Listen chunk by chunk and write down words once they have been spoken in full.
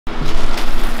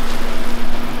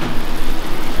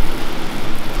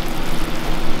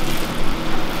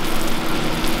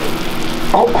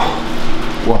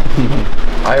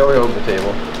I oiled the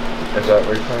table. Is that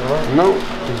what you're talking about? No,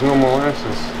 there's no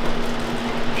molasses.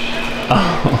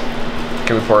 Oh.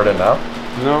 Can we pour it in now?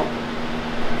 No.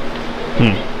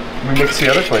 We mix the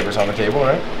other flavors on the table,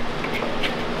 right?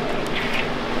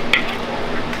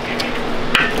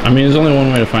 I mean, there's only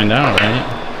one way to find out,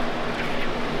 right?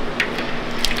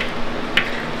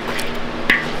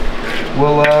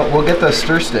 We'll get the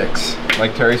stir sticks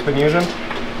like Terry's been using,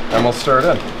 and we'll stir it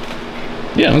in.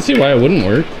 Yeah, I don't see why it wouldn't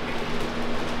work.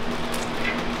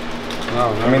 No,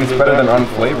 I mean, it's better than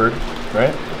unflavored,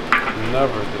 right?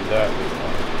 Never did that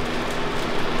before.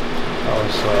 That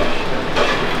was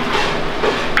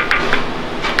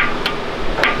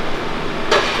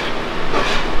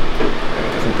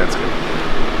I think that's good.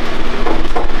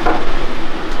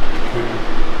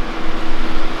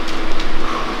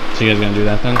 So you guys gonna do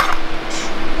that then?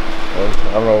 Well,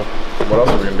 I don't know what else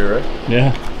we're gonna do, right?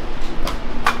 Yeah.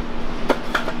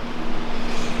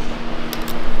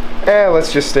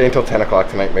 Let's just stay until 10 o'clock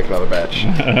tonight and make another batch. I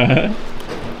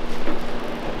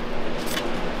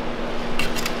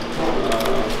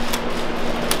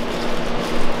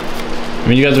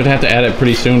mean, you guys would have to add it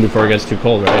pretty soon before it gets too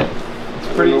cold, right? It's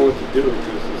pretty. I don't know what to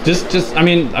do. Just, I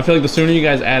mean, I feel like the sooner you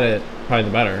guys add it, probably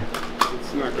the better.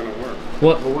 It's not gonna work.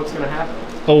 What? Well, what's gonna happen?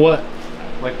 Oh, what?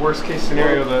 Like worst case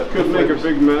scenario, Well, could make a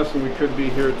big mess, and we could be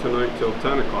here tonight till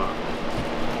 10 o'clock.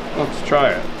 Let's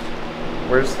try it.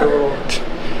 Where's the little?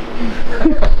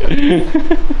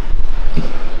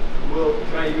 Well,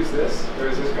 can I use this, or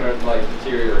is this gonna like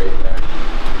deteriorate in there?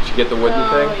 Should you get the wooden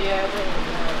thing? Oh yeah.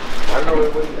 I don't know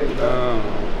what the wooden thing does.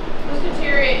 It'll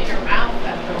deteriorate in your mouth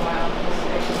after a while.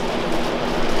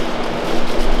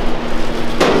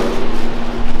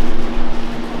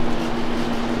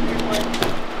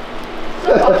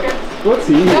 Some buckets. What's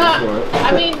he using Yeah, for it?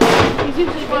 I mean, he's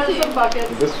usually busy. Some buckets.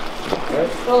 This, right?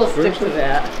 We'll stick to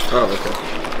that. Oh, okay.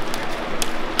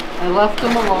 I left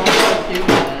them alone for a few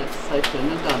minutes. I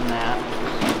shouldn't have done that.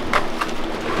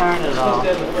 Darn it all.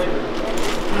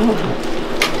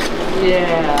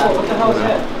 Yeah. What the hell is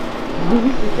that? You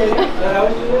kidding? Is that how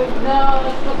you do it? No,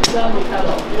 that's not the done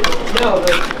kettle. No,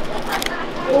 the...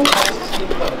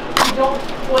 You don't,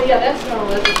 well, yeah, that's gonna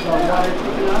let it go. Water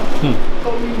cooking up.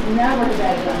 But we've never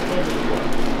had it on table before.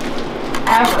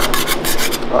 Ever.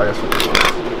 Oh, I guess we can.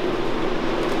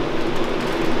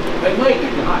 Hey, Mike,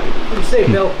 you say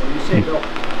Bill. You say Bill.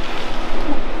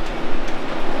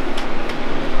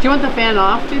 Do you want the fan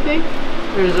off, do you think?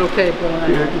 Or is it okay blowing on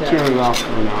Yeah, like you that? can turn it off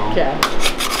for now. Okay.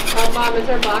 Mom, is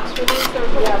there a box for these?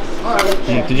 Yes. All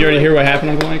right. Did you already hear what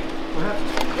happened, Uncle Mike?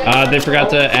 They forgot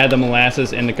to add the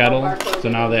molasses in the kettle, so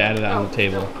now they added it on the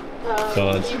table. So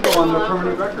it's, On the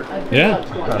permanent record. yeah,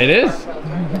 it is.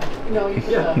 No, you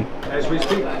Yeah, as we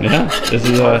speak. Yeah, this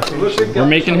is we're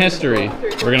making history.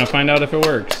 We're gonna find out if it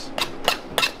works.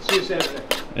 See you Saturday.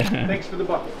 Thanks for the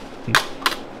bucket.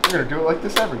 We're gonna do it like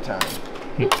this every time.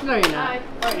 No, you're not.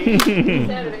 Hi. Saturday. See you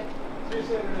Saturday.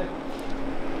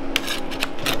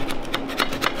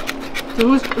 So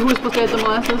who was supposed to add the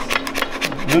molasses?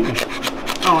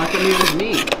 Oh, I thought maybe it was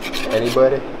me.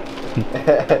 Anybody?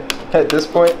 At this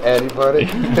point, anybody?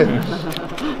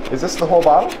 Is this the whole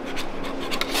bottle?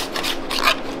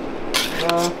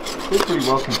 It's pretty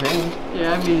well contained.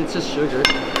 Yeah, I mean, it's just sugar.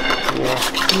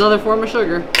 Yeah. Another form of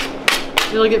sugar.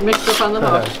 It'll get mixed up on the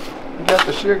hook. You got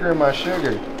the sugar in my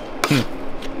sugar.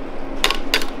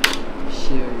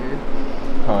 Sugar.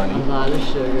 A Honey. lot of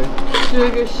sugar.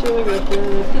 Sugar, sugar. Da,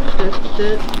 da, da,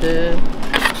 da.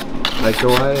 Like the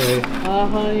YA. Oh,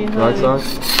 honey, honey. Rock song?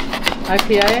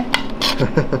 IPA?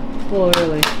 Well,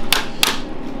 really.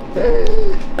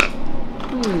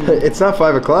 It's not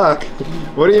 5 o'clock.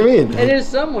 What do you mean? It is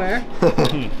somewhere.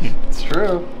 It's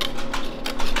true.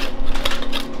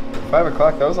 5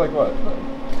 o'clock, that was like what?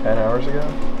 10 hours ago?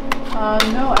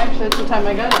 No, actually, that's the time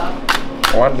I got up.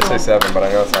 I wanted to say 7, but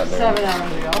I know it's not noon. 7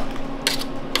 hours ago.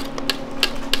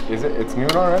 Is it? It's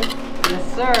noon already? Yes,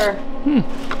 sir.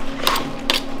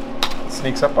 It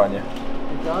sneaks up on you.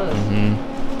 It does.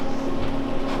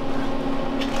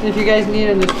 If you guys need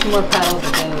them, there's 2 more paddles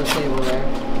at the end of the table there.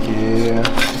 Yeah.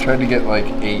 I tried to get like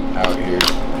 8 out here.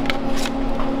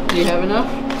 Do you have enough? I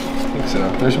think so.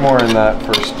 There's more in that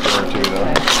first pour or 2 though.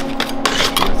 Okay.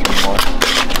 2 or 3 more.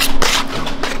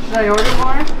 Should I order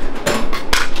more?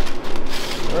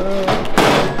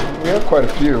 We have quite a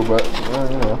few, but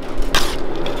you know.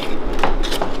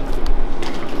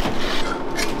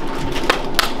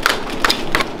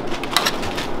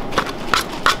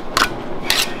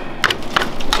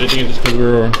 Do you think it's just because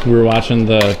we were watching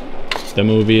the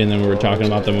movie and then we were talking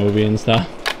about the movie and stuff?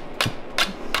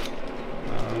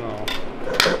 I don't know.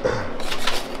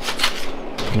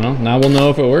 Well, now we'll know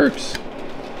if it works.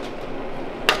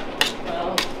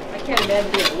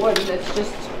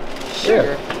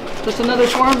 sugar. Just another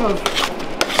form of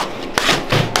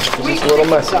sweet Just a little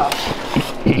messy. stuff.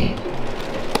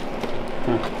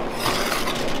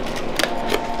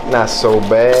 Not so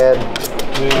bad.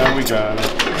 Yeah, we got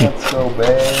it. Not so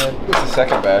bad. It's the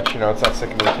second batch, you know, it's not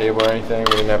sticking to the table or anything.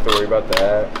 We didn't have to worry about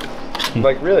that.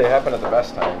 Like, really, it happened at the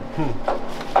best time.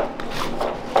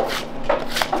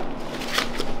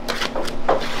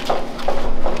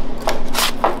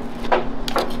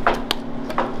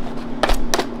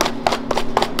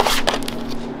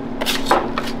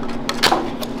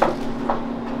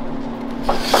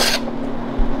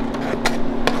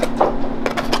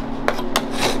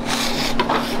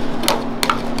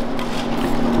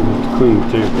 Clean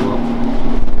the table up.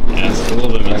 Yeah, it's a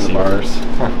little bit And the messy. bars.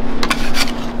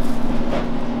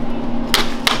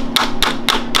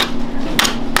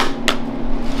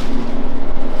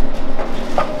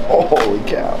 Holy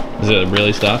cow. Is it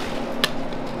really stuff?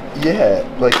 Yeah,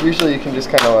 like usually you can just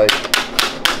kind of like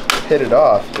hit it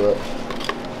off, but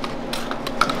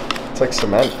it's like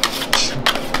cement.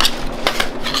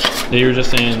 You were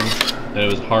just saying that it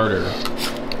was harder.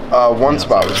 One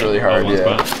spot was really hard, One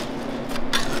yeah. spot.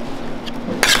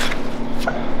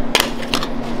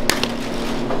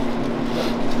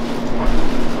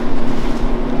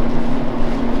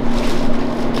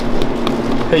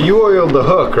 Hey, you oiled the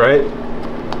hook, right?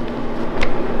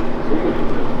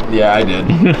 Yeah, I did.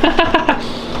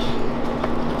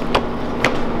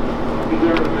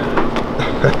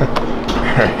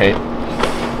 Alright.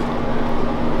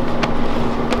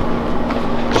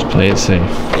 Just play it safe.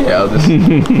 Yeah, I'll just...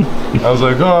 I was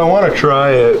like, oh, I want to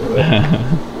try it.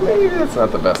 But maybe that's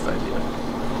not the best idea.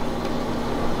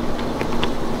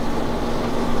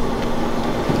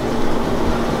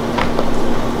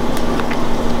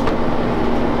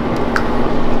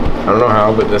 I don't know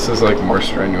how, but this is like more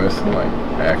strenuous than like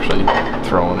actually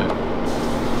throwing it.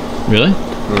 Really?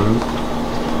 Mm-hmm.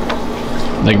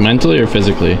 Like mentally or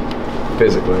physically?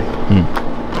 Physically.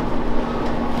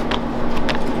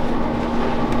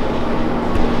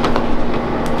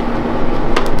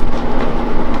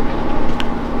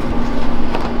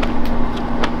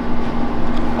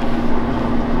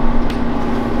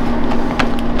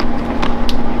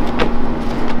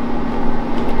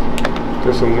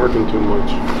 Guess I'm working too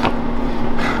much.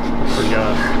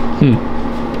 Forgot.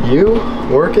 You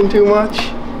working too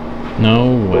much?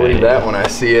 No way. Believe that when I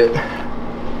see it.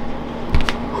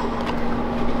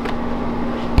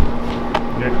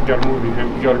 You gotta move your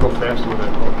hand. You gotta go faster with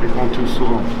that hook. You're going too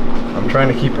slow. I'm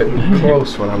trying to keep it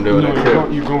close when I'm doing No, it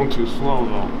too. you're going too slow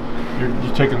though.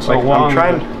 You're taking so Like, long.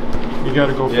 I'm trying. You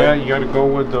gotta go Yeah. fast. You gotta go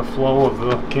with the flow of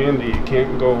the candy. You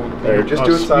can't go. There, just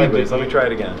do it sideways. Let me try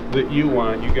it again. That you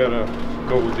want. You gotta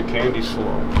go with the candy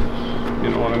slow. You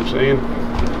know what I'm saying?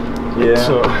 Yeah.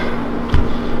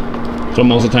 So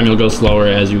most of the time you'll go slower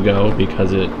as you go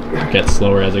because it gets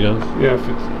slower as it goes. Yeah.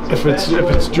 If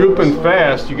it's drooping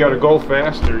fast, you gotta go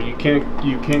faster. You can't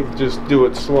just do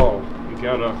it slow. You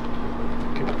gotta.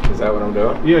 Is that what I'm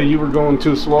doing? Yeah, you were going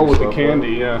too slow with the slow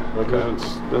candy. Yeah. Okay.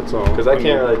 That's all. Because I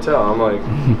can't really tell. I'm like,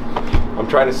 I'm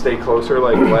trying to stay closer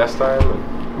like last time.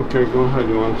 And Okay, go ahead.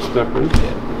 You want to step in?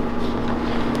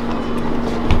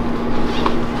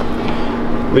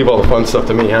 leave all the fun stuff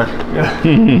to me, huh? Yeah.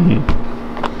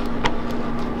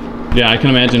 Yeah, I can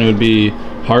imagine it would be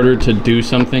harder to do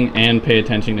something and pay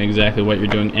attention to exactly what you're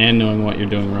doing and knowing what you're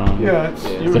doing wrong. Yeah, it's.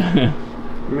 I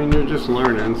mean, you're just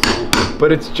learning. So.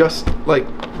 But it's just like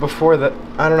before that.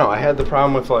 I don't know. I had the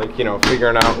problem with like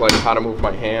figuring out like how to move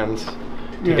my hands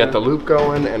to get the loop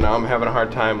going, and now I'm having a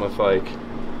hard time with like.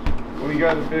 Well, you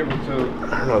got to be able to.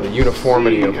 I don't know the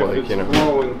uniformity of if like it's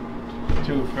flowing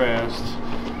too fast.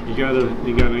 You gotta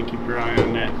keep your eye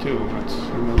on that too. That's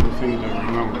another thing to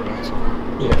remember. That's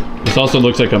all. Yeah. This also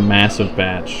looks like a massive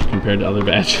batch compared to other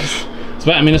batches.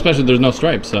 I mean, especially there's no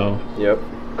stripes, so. Yep.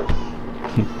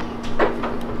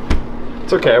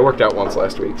 It's okay. I worked out once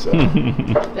last week, so.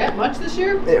 That much this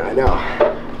year? Yeah, I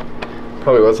know.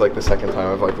 Probably was like the second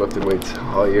time I've like lifted weights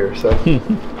all year, so.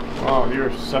 Oh,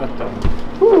 you're set then.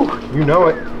 Whew, you know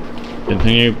it. Good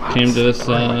thing you came to this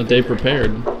day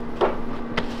prepared.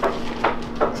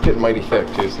 It's getting mighty thick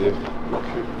too, Steve.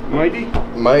 Mighty?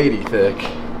 Mighty thick.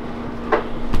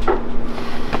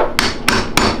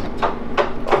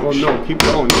 Well, no, keep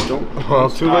going. Don't. Well,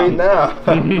 too late now.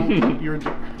 You're.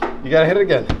 You gotta hit it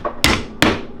again.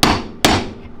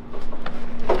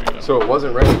 So it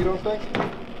wasn't ready, you don't think?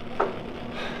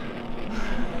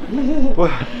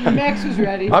 Max was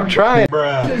ready. I'm trying.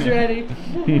 Max was ready.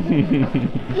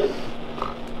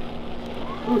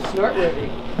 Ooh, snort ready.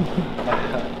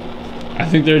 I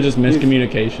think they're just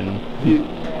miscommunication.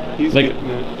 He's Like- getting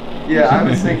it. Yeah, I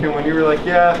was thinking when you were like,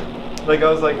 yeah, Like, I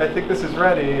was like, I think this is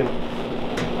ready, and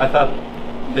I thought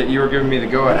that you were giving me the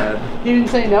go-ahead. He didn't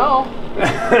say no.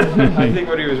 I think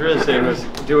what he was really saying was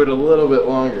do it a little bit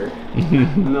longer.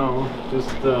 No,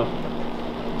 just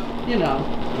You know.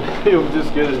 you'll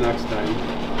just get it next time.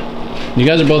 You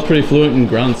guys are both pretty fluent in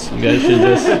grunts. You guys should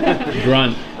just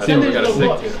grunt. I think we gotta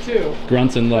stick to it. too.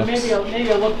 Grunts and But looks.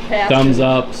 maybe a look past Thumbs it.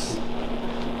 ups.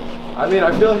 I mean,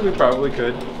 I feel like we probably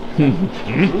could.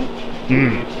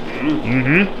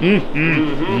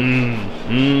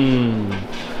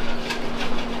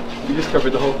 You just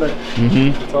covered the whole thing.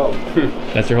 That's all.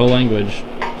 That's your whole language.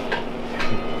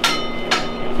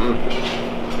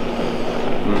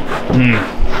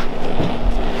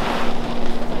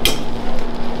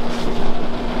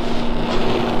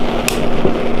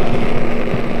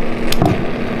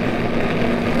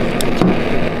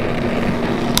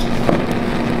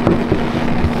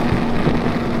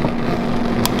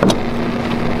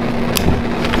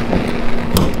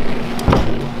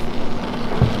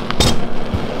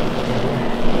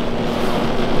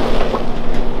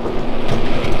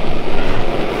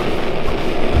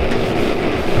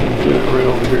 Get it right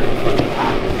over here.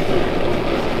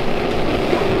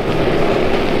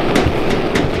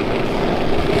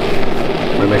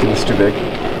 Am I making this too big?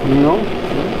 No.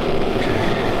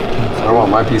 I don't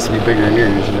want my piece to be bigger than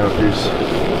yours, you know, if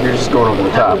you're just going over the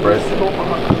top, right?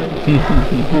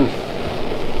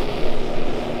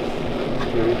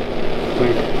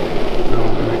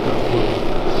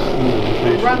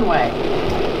 Runway.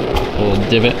 A little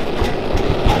divot.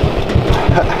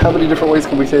 How many different ways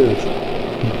can we say this?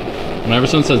 Whenever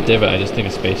someone says divot, I just think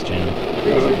of Space Jam.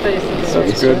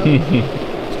 Sounds good.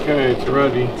 Okay, it's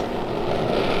ready.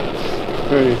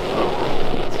 Okay.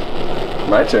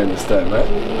 My turn this time, right?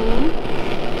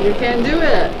 You can do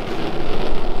it.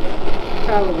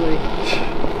 Probably.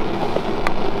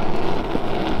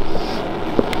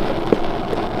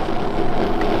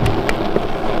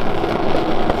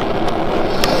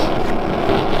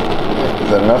 Is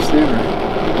that enough, Steve?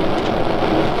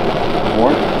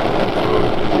 More?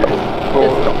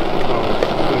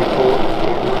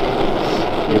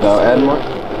 Without adding more?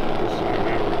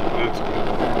 That's good.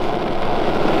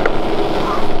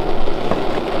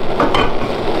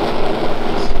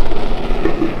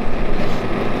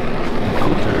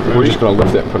 We're just gonna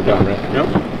lift it and put it down, right? Yep.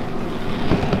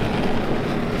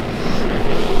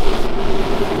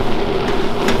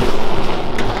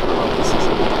 This is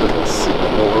the best soup in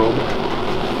the world.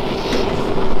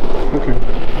 Okay.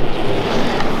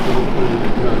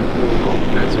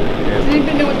 That's what we Does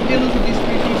anybody know what the deal is with these 3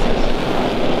 pieces?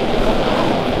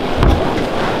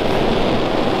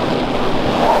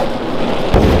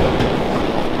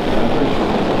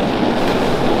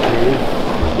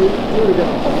 Here we go.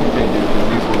 Okay, dude, because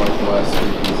these were like the last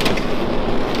 3 pieces.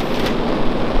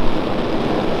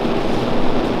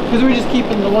 Because we're just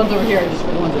keeping the ones over here are just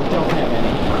for the ones that don't have any.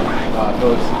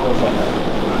 Those don't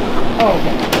have. Oh,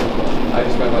 okay. I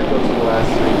just meant like those are the last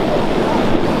 3.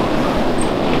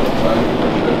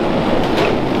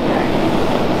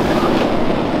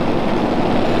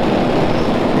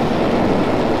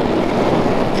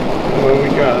 Well, we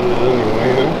got it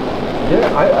anyway,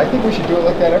 Yeah, I think we should do it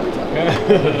like that every time.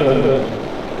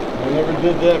 I never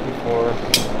did that before.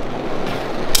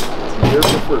 Year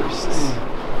for firsts.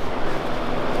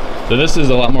 So this is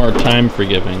a lot more time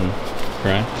forgiving,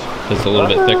 correct? It's a little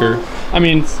bit thicker. I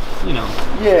mean, it's, you know,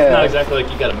 Yeah. it's not exactly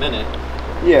like you got a minute.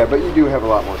 Yeah, but you do have a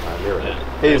lot more time. You're right.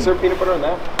 Yeah. Hey, is there peanut butter on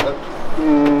that?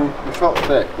 It felt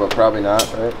thick, but probably not,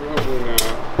 right? Probably not.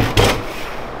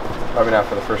 Probably not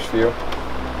for the first few.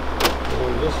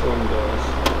 Well, this one does.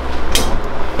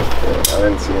 Yeah, I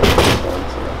didn't see any of this one,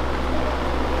 so.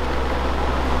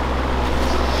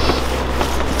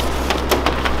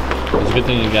 It's a good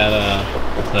thing you got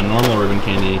the normal ribbon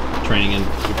candy training in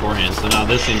beforehand. So now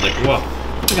this seems like, whoa,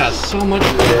 I got so much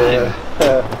time.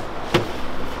 Yeah.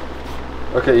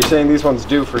 Okay, you're saying these ones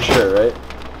do for sure, right?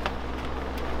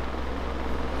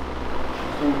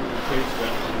 Taste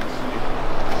that.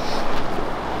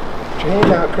 Train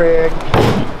out, Craig.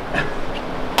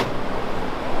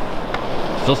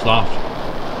 Still soft.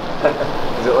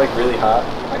 Is it like really hot?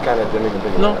 I kind of didn't even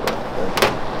think No. about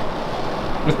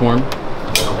it. It's warm.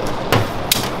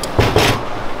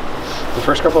 The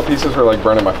first couple of pieces were like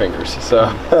burning my fingers, so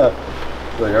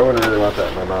like I wouldn't really want that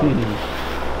in my mouth.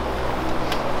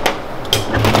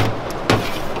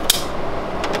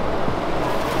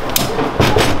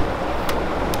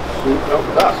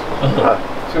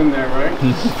 It's in there, right?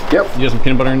 Yep. You got some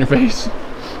peanut butter in your face?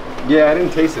 Yeah, I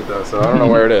didn't taste it though, so I don't know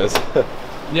where it is.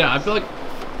 Yeah, I feel like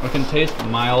I can taste a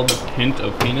mild hint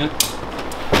of peanut.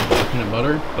 peanut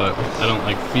butter, but I don't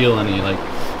like feel any like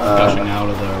gushing out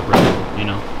of the ribbon, you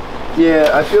know?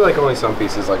 Yeah, I feel like only some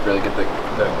pieces like really get the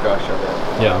gush of it.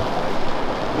 Yeah.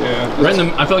 Yeah. Right in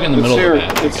the, I feel like in the middle here, of the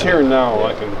batch. it's here now.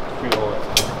 I can feel it.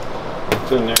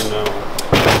 It's in there now.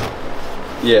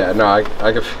 Yeah, no, I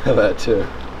can feel that too.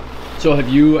 So have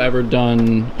you ever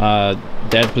done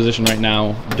dad's position right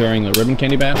now during the ribbon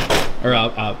candy batch? Or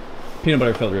peanut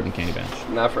butter filled ribbon candy batch?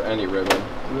 Not for any ribbon.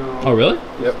 No. Oh, really?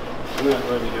 Yep. I'm not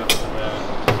ready yet for that.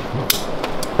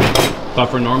 But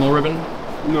for normal ribbon?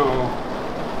 No.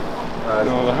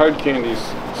 No, the hard candy's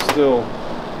still,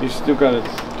 you still gotta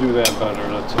do that better,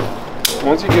 that's all.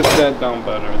 Once he gets that down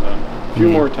better, then a few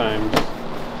more times,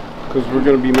 because we're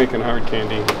gonna be making hard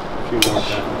candy a few more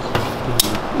times.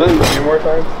 Then a few more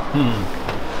times?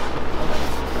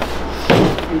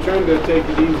 I'm trying to take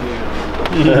it easy.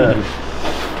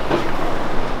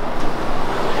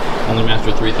 Only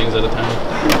master 3 things at a time?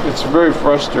 It's very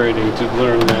frustrating to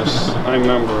learn this. I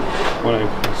remember when I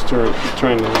started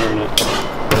trying to learn it.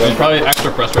 It's probably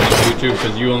extra frustrating for you too,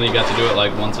 because you only got to do it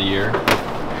like once a year.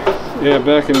 Yeah,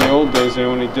 back in the old days, I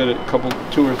only did it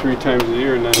 2 or 3 times a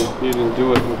year, and then you didn't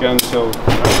do it again until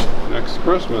next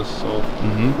Christmas. So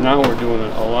now we're doing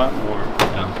it a lot more.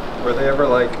 Yeah. Were they ever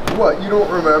like, what, you don't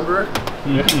remember?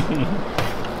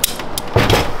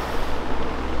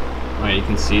 Oh, yeah, you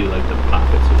can see like the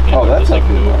pockets of peanut Oh, butter that's just like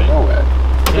moving. No way.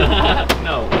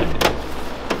 No way.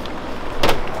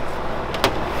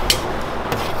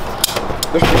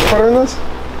 There's peanut butter in this?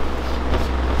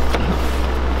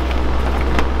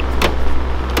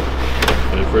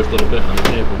 Put the first little bit on the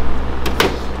table.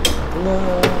 No.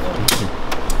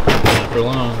 Not for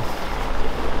long.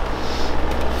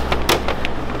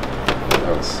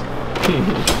 That was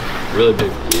Really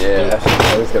big. yeah.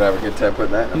 I was gonna have a good time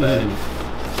putting that in a bag.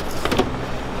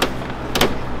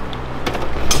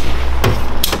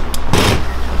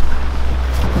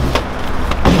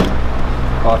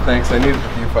 Oh, thanks. I needed the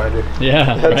viewfinder.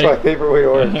 Yeah, That's right? my favorite way to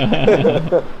work.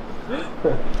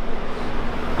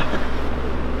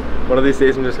 One of these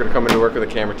days, I'm just gonna come into work with a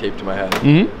camera taped to my head.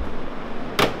 You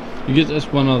get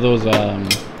just one of those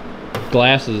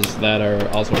glasses that are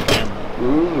also a camera.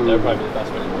 Ooh. They're probably the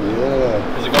best way to do it. Yeah.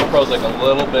 Because the GoPro's like a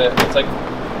little bit, it's like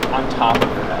on top of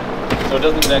your head. So it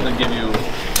doesn't exactly give you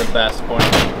the best point of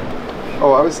view.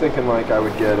 Oh, I was thinking like I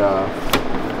would get,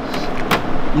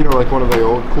 you know, like one of the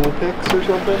old cool pics or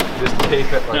something. Just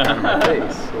tape it like on my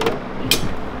face.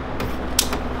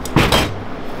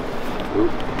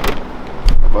 Oop.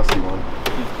 A busty one.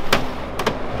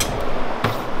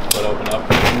 Let it open up.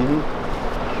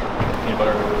 Peanut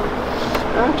butter.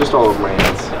 Just all over my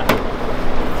hands.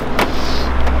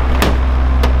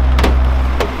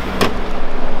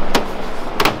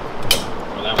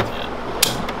 Well, that one's good.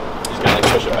 You just gotta like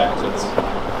push it back so it's...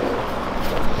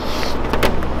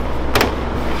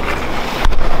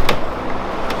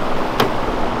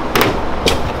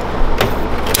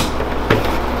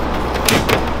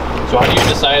 So how do you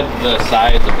decide the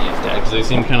size of these tags? Because they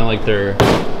seem kind of like they're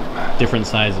different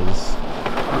sizes.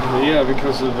 Yeah,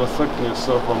 because of the thickness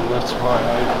of them, that's why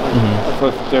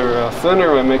if they're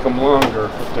thinner, I make them longer.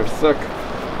 If they're thick,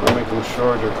 I make them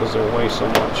shorter because they weigh so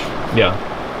much. Yeah.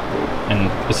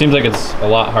 And it seems like it's a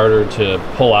lot harder to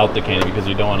pull out the candy because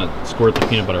you don't want to squirt the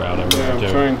peanut butter out everywhere Yeah, I'm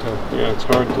too. trying to. Yeah, it's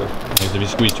hard to. Because if you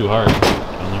squeeze too hard,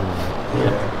 it'll never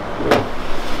work.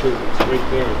 Because it's right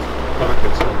there, it's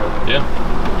pockets of it. Yeah.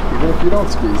 Even if you don't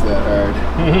squeeze that hard.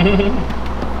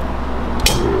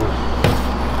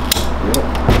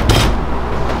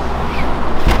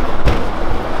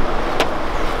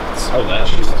 Oh, that.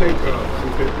 Just take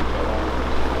some paper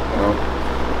towel.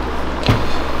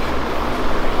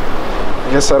 I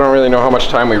guess I don't really know how much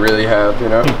time we really have, you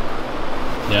know?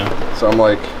 Yeah. So I'm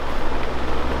like,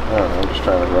 I don't know, I'm just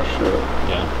trying to rush through it.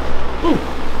 Yeah. Ooh.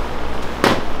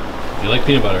 If you like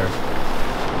peanut butter,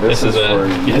 this is for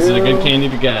this is a good candy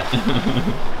to get.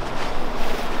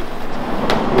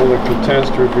 Well, the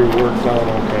catastrophe worked out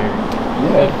okay.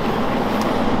 Yeah.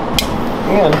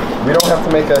 And we don't have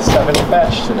to make a 7th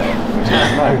batch today, which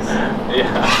is nice.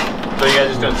 Yeah. So you guys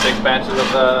just doing 6 batches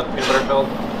of the peanut butter filled?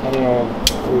 I don't know.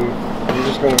 I'm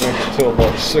just going to make it till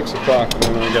about 6 o'clock, and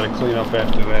then we got to clean up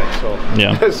after that. So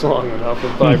Yeah. that's long enough.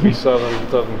 It'll probably be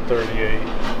 7:38.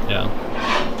 Yeah.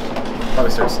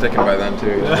 Probably start sticking by then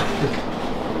too.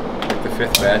 Like the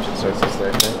 5th batch, it starts to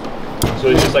stick. Right? So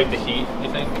it's just like the heat, you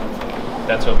think?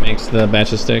 That's what makes the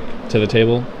batches stick to the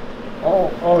table?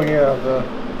 Oh yeah.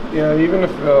 Yeah. Even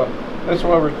if that's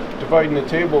why we're dividing the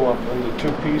table up into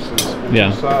 2 pieces on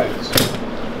Yeah. 2 sides.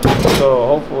 So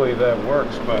hopefully that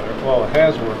works better. Well, it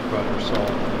has worked better. So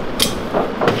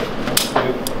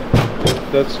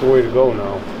that's the way to go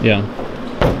now. Yeah.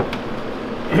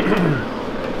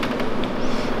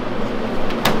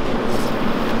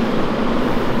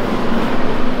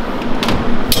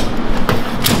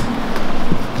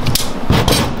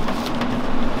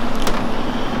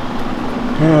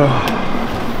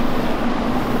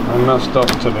 messed up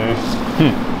today.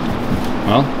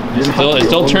 Well, it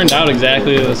still turned out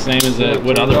exactly the same as it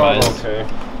would otherwise. Okay.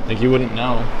 Like you wouldn't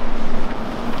know.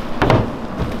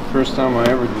 First time I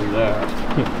ever do that.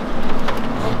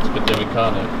 Well, it's a good thing we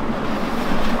caught it.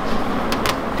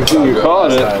 Good thing you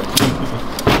caught it.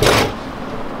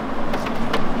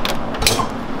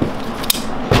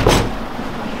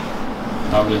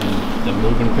 Probably the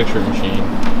moving picture machine.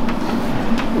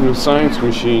 The science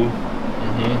machine.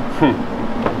 Mm-hmm.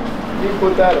 Can you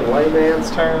put that in layman's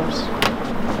terms?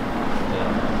 Yeah.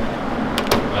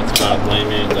 That's about as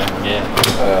layman as I can get.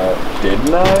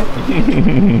 Didn't I?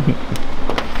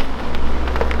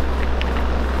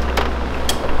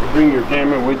 Bring your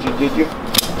camera with you, did you?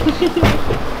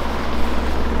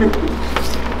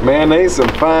 Man, they some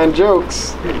fine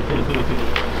jokes.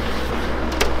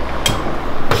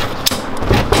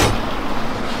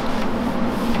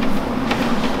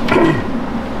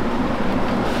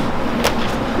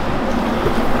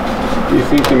 Do you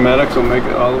think the medics will make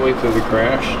it all the way to the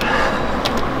crash?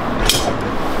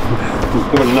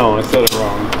 No, I said it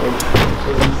wrong. What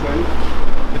did you say?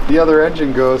 If the other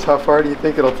engine goes, how far do you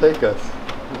think it'll take us?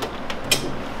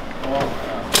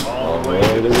 All the way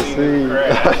to the sea.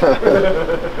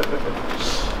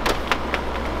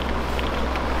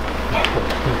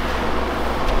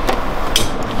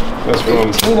 That's from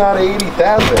 18 out of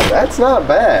 80,000. That's not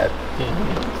bad.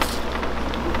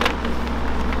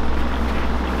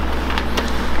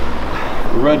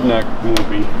 Redneck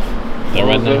movie. The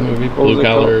redneck movie? Blue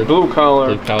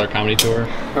collar comedy tour.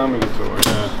 Comedy tour,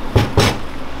 yeah.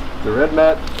 The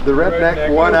redneck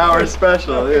 1 hour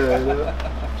special. Yeah.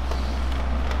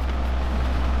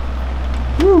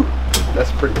 Woo! That's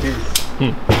a pretty piece.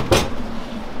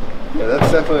 Yeah,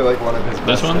 that's definitely like one of his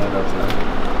best one? stand-ups now.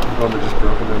 The one that just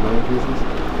broke into a million pieces.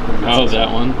 Oh, that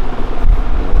one? I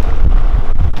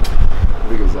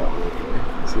think it was that one right there.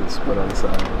 You see the split on the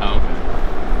side. Oh, okay.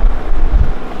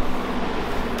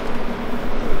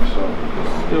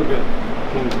 Still good.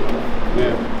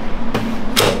 Yeah.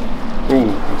 Ooh,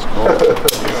 it's cold.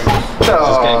 No,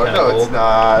 kinda no, it's cold.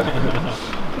 not.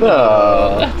 No,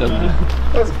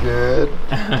 that's good.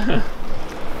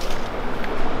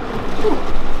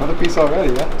 Another piece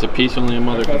already, yeah? It's a piece only a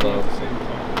mother could love.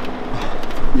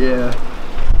 Yeah.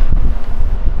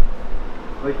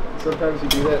 Like, sometimes you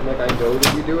do that and like I know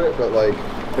that you do it, but like,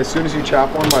 as soon as you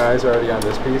chop one, my eyes are already on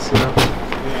this piece, you know?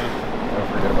 Yeah. I'll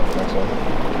forget about the next one.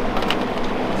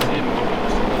 See it moving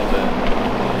just a little bit.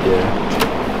 Yeah.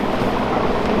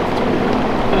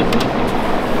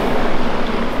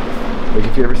 Like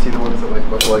if you ever see the ones that like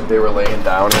look like they were laying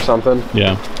down or something,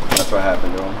 Yeah. that's what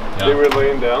happened to them. Yeah. They were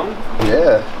laying down?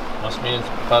 Yeah. Must mean it's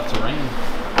about to rain.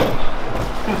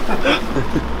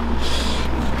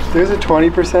 There's a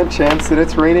 20% chance that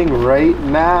it's raining right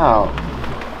now.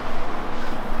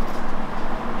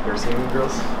 You ever seen Mean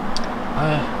Girls?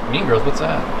 Mean Girls, what's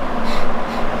that?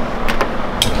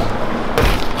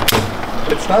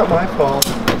 It's not my fault.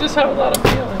 I just have a lot of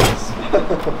feelings.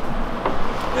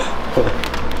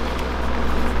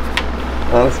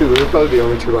 Honestly, those are probably the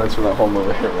only two lines from that whole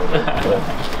movie I remember.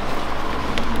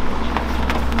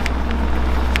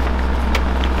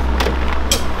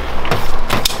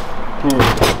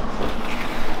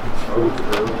 Oh, the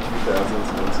early 2000s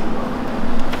Vincent Vaughn.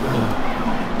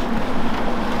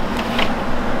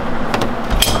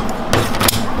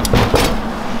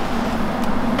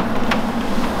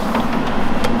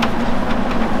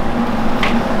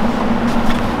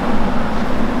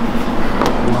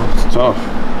 It's tough.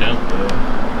 Yeah.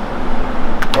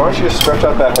 Why don't you just stretch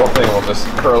out that whole thing and we'll just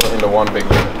curl it into one big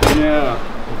unit. Yeah.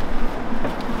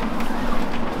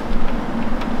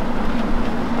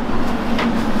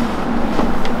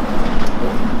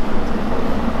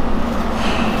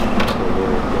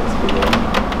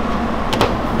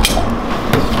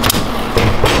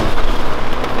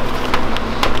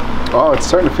 Oh, it's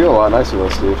starting to feel a lot nicer though,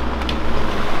 Steve. Is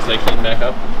that heating back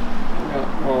up?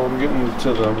 Yeah. Well, I'm getting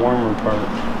to the warmer part.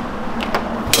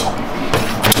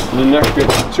 The neck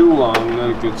gets too long,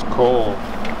 then it gets cold.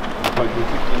 Like you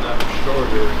keep the neck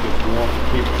shorter, it gets warm.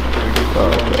 Keep it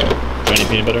Okay. Is there any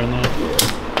peanut butter in there?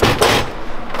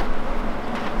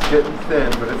 It's getting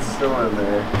thin, but it's still in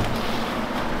there.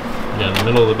 Yeah, in the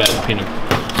middle of the bag of peanut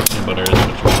butter is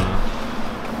what you want.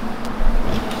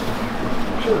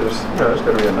 I'm sure there's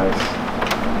got to be a nice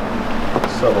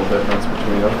subtle difference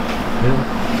between them.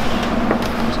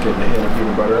 Just getting a hint of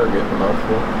peanut butter or getting a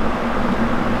mouthful.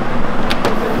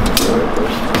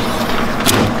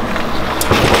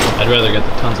 I'd rather get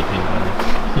the tons of peanut butter.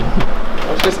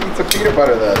 Let's just eat some peanut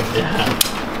butter then.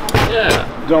 Yeah.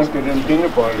 Yeah. Don't get in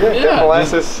peanut butter. Yeah, Yeah,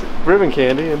 molasses ribbon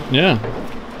candy and Yeah.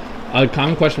 A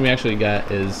common question we actually get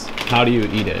is, how do you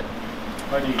eat it?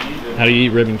 How do you eat it? How do you eat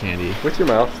ribbon candy? With your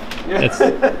mouth. That's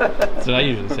what I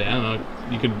usually say. I don't know.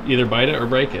 You could either bite it or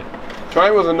break it. Try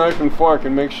it with a knife and fork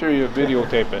and make sure you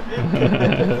videotape it.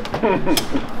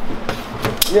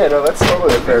 Yeah, no, that's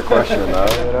totally a fair question, though.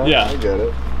 You know? Yeah. I get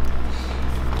it.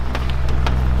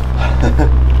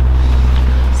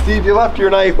 Steve, you left your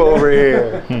knife over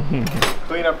here.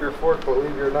 Clean up your fork, but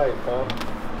leave your knife, huh?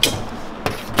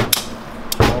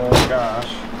 Oh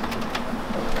gosh.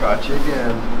 Caught you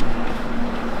again.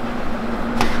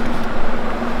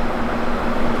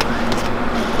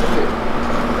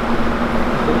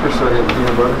 I think we're still getting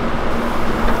peanut butter.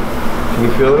 Can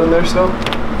you feel it in there still?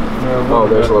 Yeah, Oh,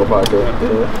 there's a little pocket.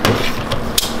 Yeah.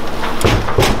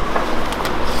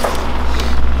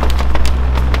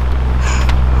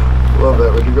 Love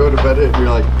that. When you go to bed and you're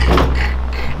like...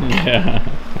 Yeah.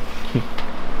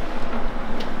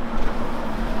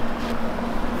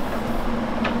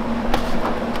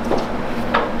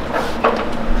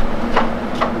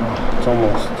 It's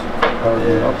almost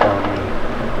hardening up on me.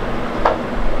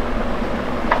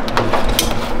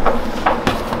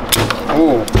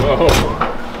 Oh, Whoa.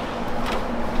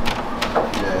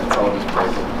 Yeah, it's all just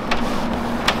breaking.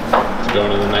 Let's go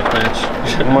into the next match.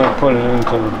 I might put it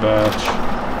into the batch.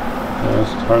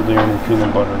 There's hardly any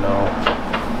peanut butter now.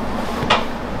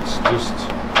 It's just,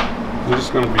 we're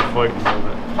just gonna be fighting with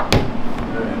it.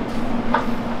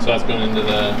 So that's going into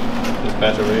this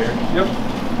batch over here. Yep.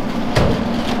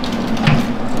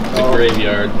 The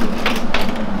graveyard.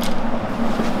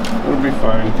 It'll be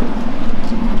fine.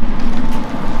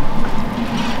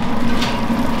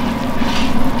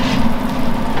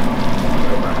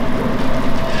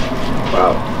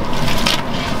 Wow.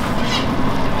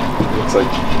 Looks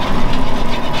like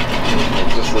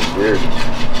it just looks weird.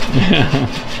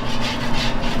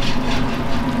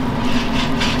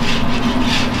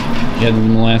 You had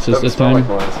molasses Doesn't this smell time? like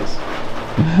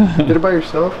molasses. Did it by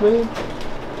yourself, man?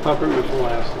 Peppermint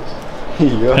molasses.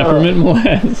 Yeah. Peppermint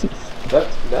molasses.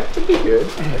 That could be good.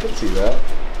 I can see that.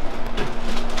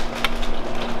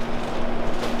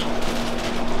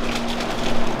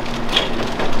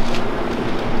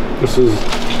 This is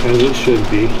as it should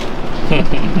be.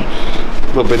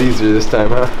 A little bit easier this time,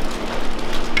 huh?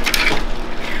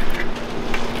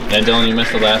 Yeah, Dylan, you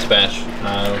missed the last batch.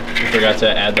 We forgot to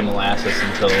add the molasses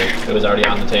until it was already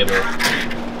on the table.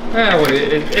 Well,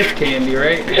 it's candy,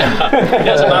 right? Yeah,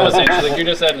 that's what I was saying. She's like, you're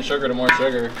just adding sugar to more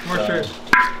sugar. More so. sugar.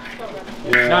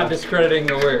 Yeah. Not discrediting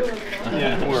the work.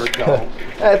 Yeah, it worked out.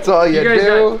 That's all you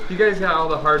do. You guys got all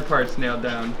the hard parts nailed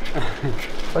down.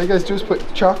 All you guys do is put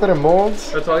chocolate in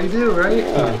molds. That's all you do, right?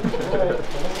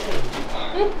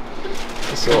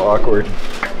 It's so awkward.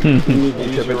 You need to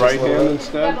use your right hand You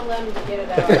instead? gotta let him get it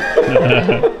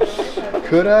out.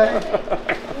 Could I?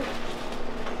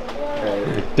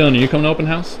 Dylan, are you coming to open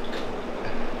house?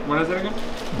 When is it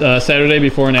again? Saturday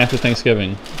before and after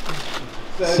Thanksgiving.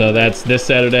 So that's this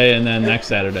Saturday and then next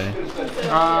Saturday.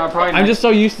 Probably. I'm just so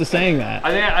used to saying that.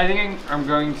 I think I'm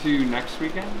going to next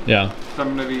weekend. Yeah. So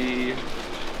I'm gonna be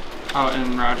out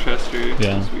in Rochester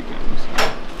Yeah. this weekend.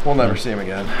 So. We'll never see him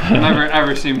again. You'll never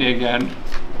ever see me again.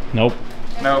 Nope.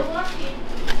 Nope.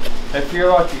 If you're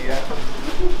lucky, yeah.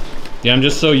 Yeah, I'm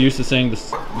just so used to saying this.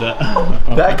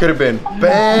 That could have been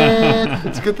bad.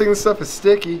 It's a good thing this stuff is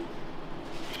sticky.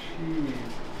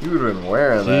 You would have been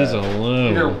wearing Jeez, that. Either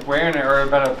Lou. wearing it or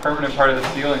about a permanent part of the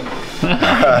ceiling.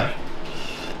 I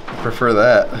prefer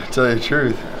that, to tell you the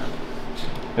truth.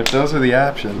 If those are the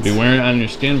options. Be wearing it on your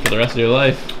skin for the rest of your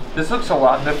life. This looks a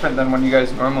lot different than when you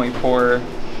guys normally pour.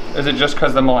 Is it just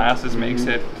because the molasses makes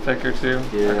it thicker too?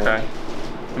 Yeah. Okay.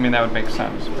 I mean, that would make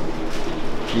sense.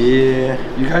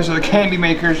 Yeah. You guys are the candy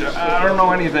makers. I don't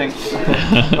know anything.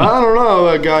 I don't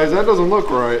know, guys. That doesn't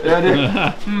look right.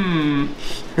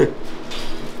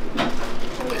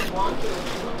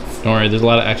 Don't worry, there's a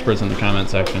lot of experts in the comment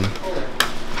section.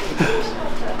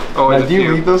 Oh, Now, is it do you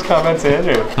you? leave those comments in,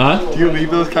 or Huh? do you leave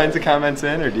those kinds of comments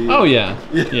in, or do you? Oh yeah.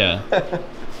 Yeah.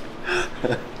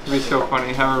 It'd be so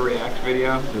funny. Have a react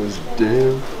video. Those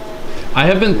do. I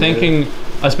have been thinking,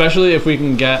 especially if we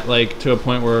can get like to a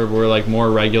point where we're like more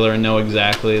regular and know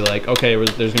exactly like, okay,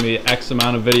 there's gonna be X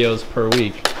amount of videos per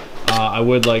week. I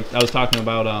was talking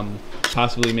about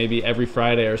possibly maybe every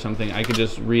Friday or something, I could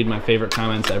just read my favorite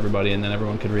comments to everybody and then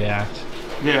everyone could react.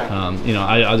 Yeah. You know,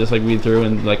 I'll just like read through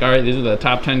and like, all right, these are the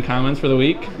top 10 comments for the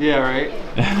week. Yeah, right?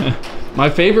 My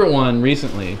favorite one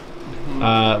recently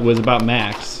was about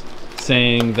Max,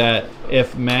 saying that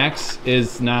if Max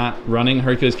is not running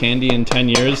Hercules Candy in 10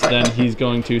 years, then he's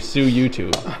going to sue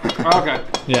YouTube. Okay.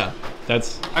 Yeah,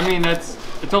 that's... I mean, it's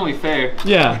only fair.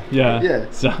 Yeah. Yeah.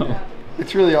 So...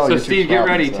 It's really all So YouTube's Steve, get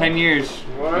problem, ready. so. 10 years.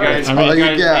 You guys, I mean, you you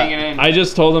guys got- hanging in. I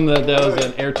just told him that was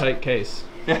an airtight case.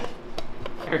 Yeah.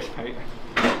 Airtight.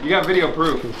 You got video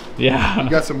proof. Yeah. You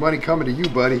got some money coming to you,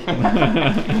 buddy. Come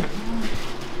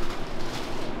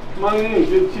on in,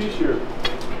 get a t-shirt.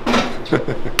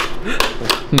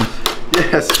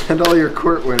 Yes, send all your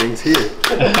court winnings here.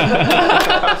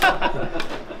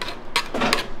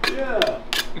 Yeah.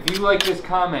 If you like this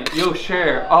comment, you'll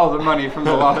share all the money from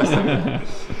the lawsuit.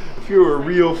 If you're a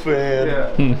real fan.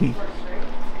 Yeah. So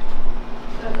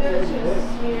if it was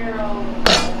just smear all over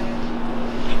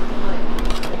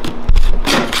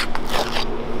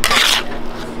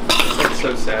It's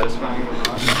so satisfying to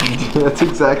watch. That's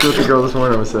exactly what the girl this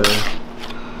morning was saying.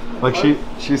 Like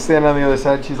she's standing on the other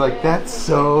side. She's like, "That's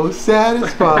so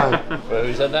satisfying." Wait,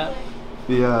 who said that?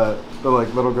 The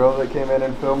like little girl that came in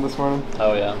and filmed this morning.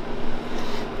 Oh yeah.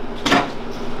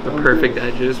 The perfect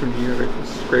edges when you're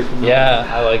scraping them. Yeah,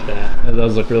 I like that. It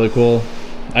does look really cool.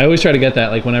 I always try to get that,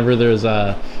 like whenever there's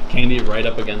candy right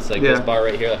up against like this bar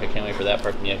right here. Like I can't wait for that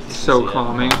part. Yeah, So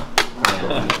calming.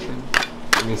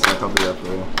 Let me see. I'll do that for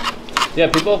you. Yeah,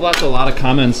 people have left a lot of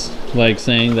comments like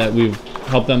saying that we've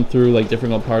helped them through like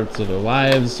difficult parts of their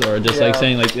lives, or just like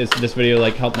saying like this video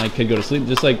like helped my kid go to sleep.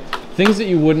 Just like things that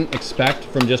you wouldn't expect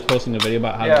from just posting a video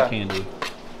about how to make candy.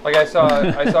 Like I saw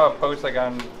a post like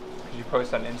on, you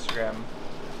post on Instagram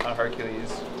on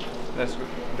Hercules.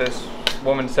 This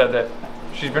woman said that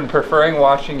she's been preferring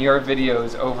watching your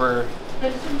videos over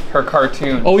her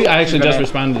cartoons. Oh yeah, I actually just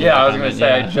responded to yeah, that I was gonna comment,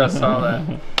 say yeah. I just saw that.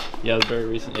 Yeah, it was very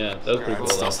recent. Yeah, that was pretty cool.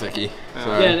 It's still Though. sticky.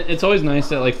 Yeah, and it's always nice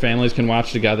that like families can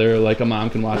watch together, like a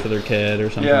mom can watch with her kid or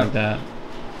something like that.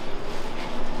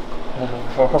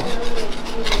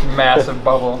 Massive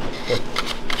bubble.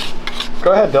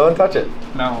 Go ahead, Dylan. Touch it.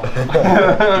 No. You're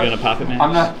gonna pop it, man.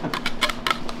 I'm not.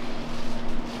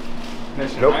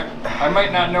 Listen, Nope. I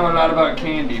might not know a lot about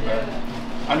candy, but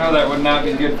I know that would not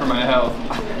be good for my health.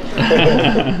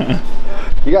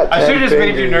 You got. I should have just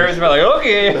made you nervous about like,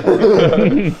 okay.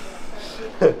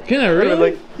 Can I really?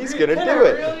 Like, he's gonna do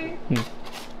it.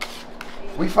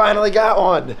 We finally got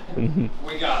one.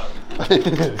 We got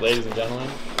him. Ladies and gentlemen,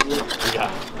 we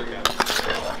got it.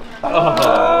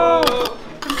 Oh.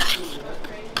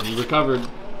 You recovered.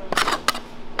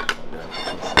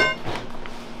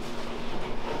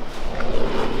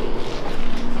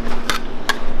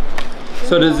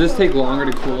 So does this take longer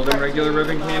to cool than regular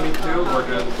ribbon candy too, or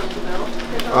just?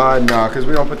 No, because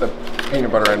we don't put the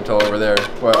peanut butter in until over there.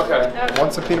 But Okay.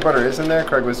 once the peanut butter is in there,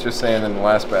 Craig was just saying in the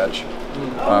last batch,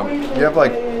 you have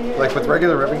like with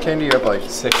regular ribbon candy, you have like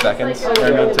 6 seconds to do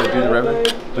the ribbon.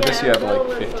 But this you have like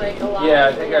 15. Yeah,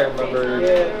 I think I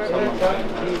remember someone saying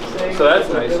that. So that's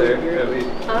nicer, at least.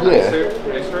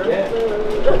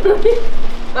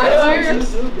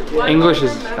 Yeah. English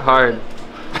is hard.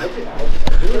 I'm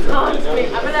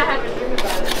gonna have to think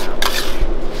about it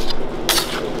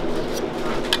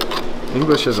now.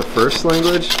 English is a first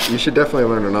language. You should definitely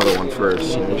learn another one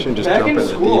first. You shouldn't just Back jump in in the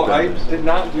school, deep I end. did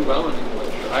not do well in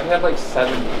English. I had like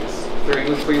 70s for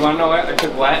English, but you want to know what? I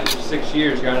took Latin for 6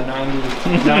 years, got a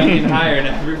 90 and higher in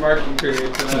every marking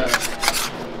period for that.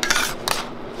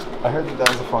 I heard that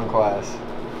was a fun class.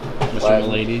 Mr.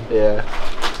 Milady. Yeah.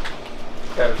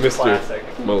 That was Mr. classic.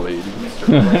 Milady. Mr.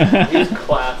 Milady. He was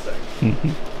classic.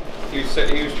 He was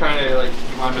trying to like,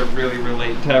 he wanted to really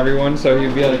relate to everyone, so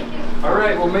he'd be like, all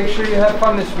right, well make sure you have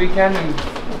fun this weekend and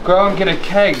go out and get a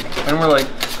keg. And we're like,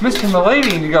 Mr.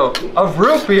 Milady, and you go, of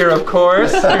root beer, of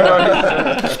course. You know what he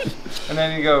said? And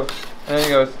then he goes,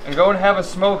 and go and have a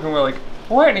smoke, and we're like,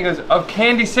 what? And he goes, of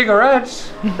candy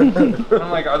cigarettes. And I'm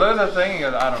like, are those a thing? He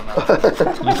goes, I don't know.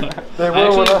 They I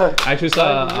were when actually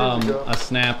saw 5 years ago. a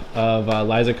snap of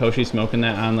Liza Koshy smoking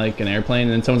that on like an airplane,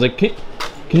 and then someone's like, can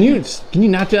you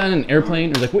not do that on an airplane?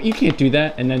 I was like, what? You can't do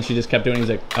that. And then she just kept doing it. He's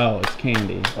like, oh, it's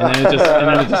candy. And then it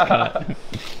just cut.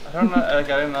 I don't know, like,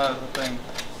 I didn't know that was a thing.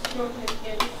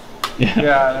 Yeah.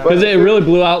 Yeah. Because it really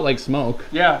blew out like smoke.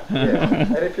 Yeah. Yeah.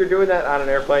 And if you're doing that on an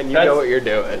airplane, you know what you're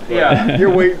doing. Like, Yeah.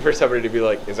 You're waiting for somebody to be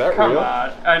like, is that Come real?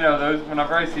 on. I know those.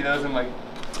 Whenever I see those, I'm like,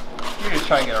 you're just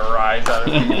trying to get a rise out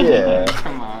of me. Yeah.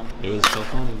 Come on. It was so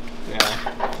funny. Yeah.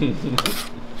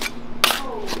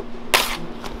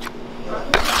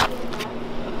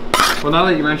 Well, now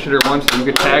that you mentioned her once, you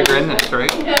could tag her in this,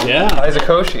 right? Yeah. Liza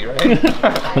Koshy, right?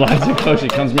 Liza Koshy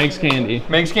comes, makes candy.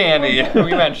 Makes candy.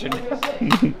 We mentioned.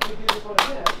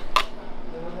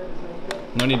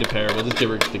 No need to pair. We'll just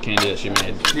give her the candy that she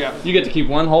made. Yeah. You get to keep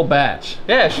one whole batch.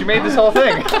 Yeah, she made this whole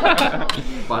thing.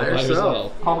 By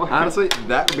herself. Honestly,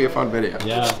 that would be a fun video.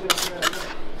 Yeah.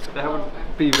 That would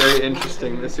be very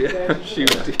interesting to see how she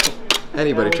would do.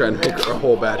 Anybody trying to make a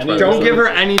whole batch. Don't give her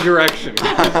any direction.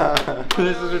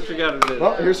 This is what you gotta do.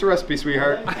 Well, here's the recipe,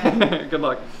 sweetheart. Good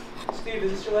luck. Steve,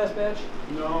 is this your last batch?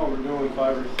 No, we're doing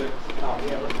 5 or 6. Oh,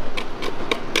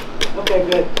 yeah. Okay,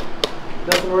 good.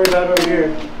 Nothing to worry about over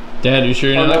here. Dad, you sure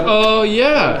you're not? Oh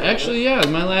yeah, actually yeah, it's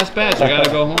my last batch. I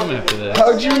gotta go home after this.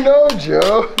 How'd you know,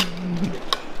 Joe?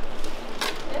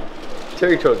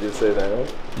 Terry told you to say that,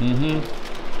 right? Mm-hmm.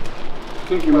 I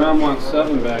think your mom wants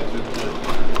 7 batches.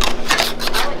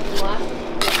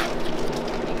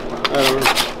 I don't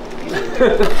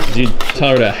know. Did you tell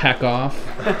her to heck off?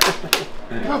 Heck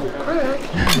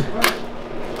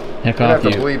You'd off, have to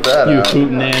you bleep that out.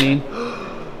 hoot nanny.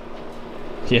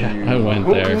 Yeah, I went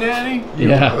there. Nanny?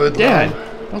 Yeah, hood Dad,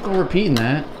 don't go repeating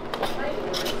that.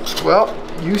 Well,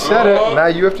 you said it. Now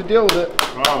you have to deal with it.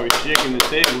 Wow, you're shaking the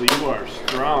table. You are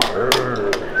strong.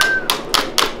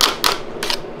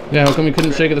 Yeah, how come you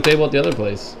couldn't shake at the table at the other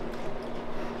place?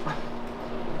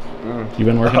 You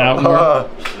been working out more?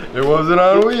 It wasn't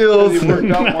on wheels. You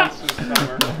worked out once this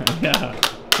summer. Yeah.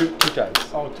 Two times.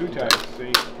 Oh, 2 times,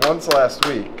 see? Once last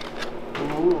week.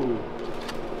 Ooh.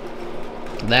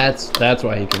 That's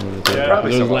why he can move the table. Yeah.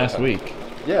 Probably It was some last other week.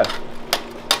 Yeah.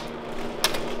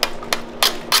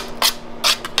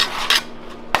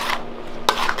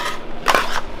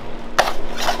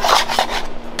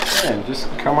 Man, just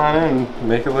come on in and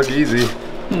make it look easy.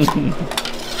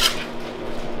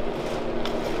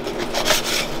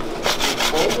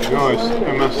 Nice.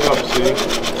 I messed up,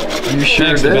 see? You sure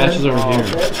Thanks, the did. batch is over here.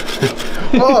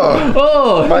 Oh,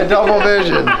 Oh! my double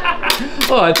vision.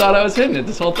 Oh, I thought I was hitting it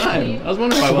this whole time. I was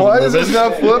wondering why I Why is wasn't this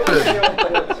not flipping?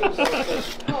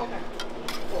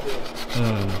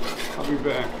 I'll be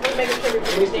back.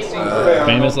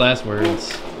 Famous last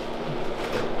words.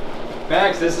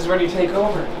 Max, this is when you take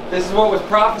over. This is what was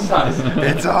prophesized.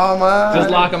 It's all mine. Just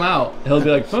lock him out. He'll be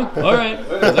like, huh, all right,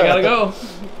 guess I gotta go.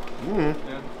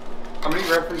 How many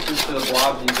references to the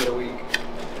blobs do you get a week?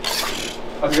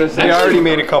 I was gonna say. We already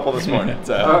made a couple this morning.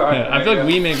 So. Yeah, I feel like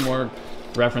we make more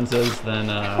references than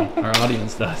our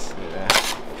audience does. Yeah.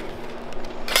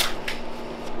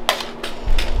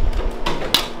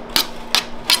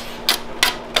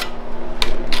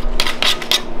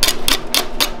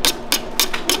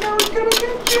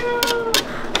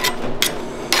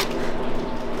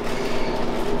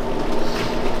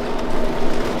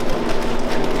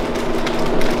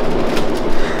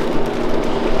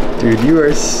 Dude, you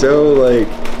are so like.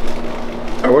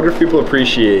 I wonder if people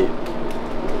appreciate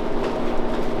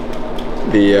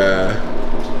the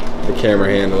camera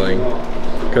handling,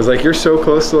 because like you're so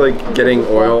close to like getting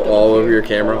oil all over your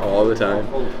camera all the time.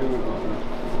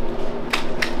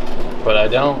 But I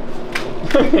don't.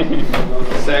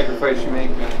 Sacrifice you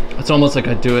make, man. It's almost like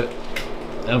I do it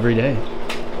every day.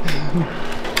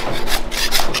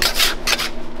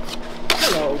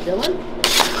 Hello, Dylan.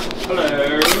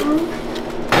 Hello.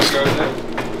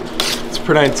 It's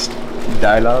pronounced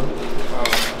Dylan.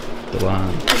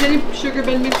 Has any sugar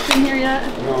been mixed in here yet?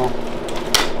 No.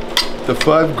 The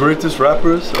 5 greatest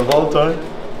rappers of all time.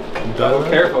 Oh,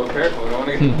 careful, careful.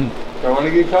 Don't want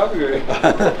to get copyrighted.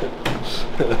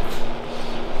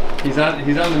 He's on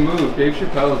the move. Dave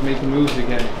Chappelle is making moves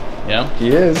again. Yeah? He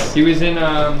is. He was in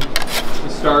A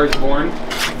Star Is Born.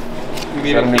 He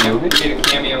made a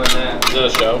cameo in that. Is it a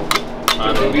show?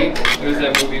 The movie. It was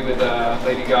that movie with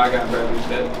Lady Gaga and Bradley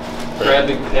Pitt.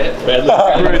 Bradley Pitt.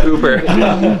 Bradley Cooper.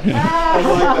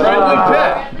 Bradley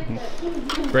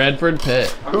Pitt. Bradford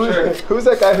Pitt. I'm sure. Who's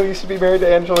that guy who used to be married to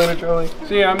Angelina Jolie?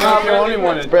 See, I'm not the only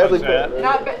one that Bradley does that.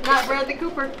 Pitt. Not Bradley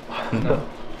Cooper.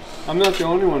 I'm not the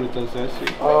only one that does that,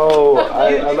 see? Oh,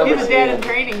 I never He's a seen dad in it.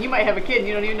 training. You might have a kid and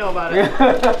you don't even know about it.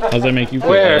 How does that make you feel?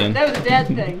 Where? Ian? That was a dad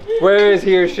thing. Where is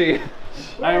he or she?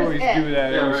 I always do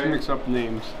that. I Yeah, always right. mix up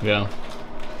names. Yeah.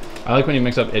 I like when you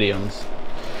mix up idioms.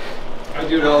 I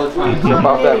do it all the time. Jump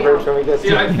off that bridge when we get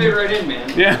See, I'd fit right in, man.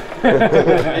 Yeah.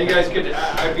 You guys could.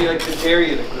 I'd be like the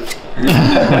Jerry of the group.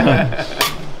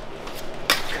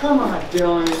 Come on,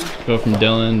 Dylan. Go from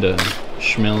Dylan to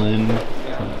Schmillen.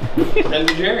 And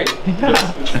the Jerry.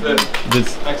 It's the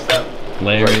This next step.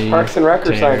 Larry. Parks and Rec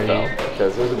or Terry. Seinfeld?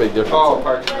 Because there's a big difference. Oh,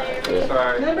 Parks. Yeah.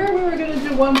 Sorry. Remember we were going to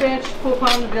do one batch full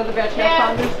pound and the other batch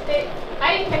half pounders?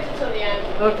 I didn't catch it till the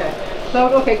end. Okay. So,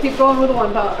 okay, keep going with the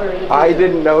 1 pound. I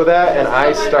didn't know that, and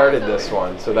I started this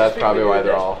one, so that's probably why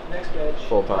they're all Next batch.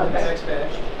 full pounds. Next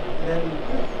batch. And then,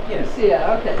 yeah.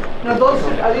 Yeah, okay. Now those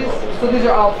are these, so these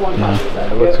are all 1 pounders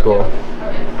then? It looks cool.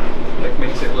 Like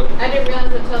makes it look. I didn't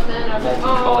realize until then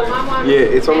Yeah,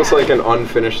 it's almost like an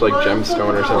unfinished like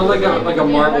gemstone or Or something. like a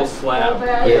marble slab.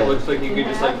 Yeah. It looks like you could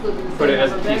just like put it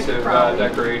as a piece of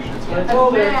decoration.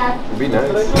 It'd be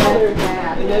nice.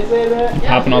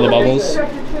 Popping all the bubbles.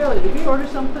 Did you order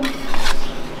something?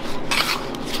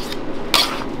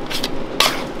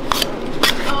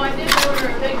 Oh, I did order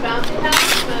a big bouncy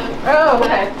house. Oh,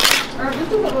 okay. This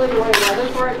isn't really the way weather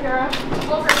for it, Kara.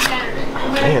 Over Saturday.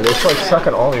 Man, it's like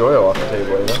sucking all the oil off the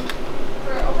table, you know?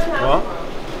 For open house.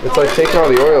 It's like taking all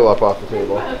the oil up off the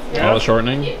table. All the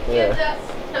shortening. Yeah.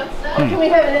 Can we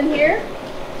have it in here?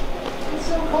 It's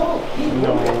so cold. Keep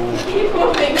moving. Keep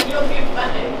moving. You'll be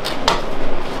fine.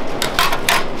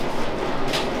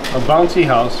 A bouncy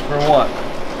house for what?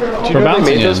 Do you know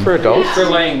they made this for adults? For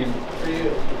laying. The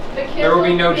kids There will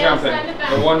be no be jumping.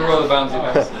 outside the The one rule of the bouncy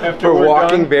house. After For we're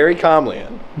walking done, very calmly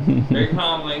in. Very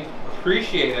calmly,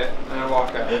 appreciate it, and then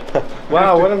walk out.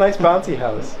 Wow, what a nice bouncy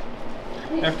house.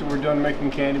 after we're done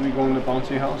making candy, we go in the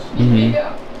bouncy house.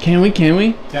 Can we? Can we?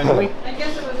 I guess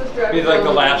it was just driving. Be like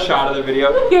the last shot of the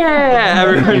video. Yeah,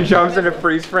 everyone jumps into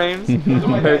freeze frames.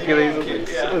 Hercules.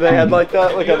 Yeah. They had like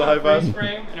that, like on the high freeze five.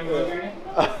 frame in a movie.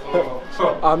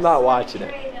 I'm not watching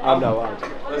it. I'm not watching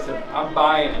it. Listen, I'm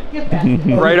buying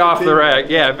it. Right off the rack.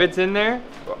 Yeah, if it's in there,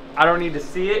 I don't need to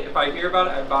see it. If I hear about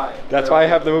it, I buy it. That's why I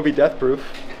have the movie Death Proof.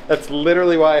 That's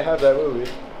literally why I have that movie.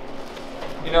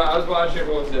 You know, I was watching,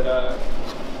 what was it,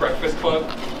 Breakfast Club?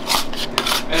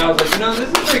 And I was like, you know, this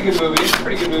is a pretty good movie. It's a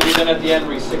pretty good movie. Then at the end,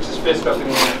 where he sticks his fist up in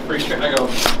the freeze frame, I go,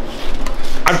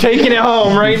 I'm taking it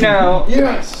home right now.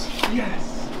 Yes!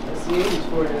 Yes! That's the 80s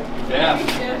for you. Yeah.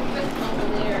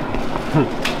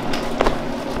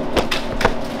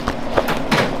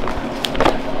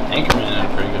 Anchorman had a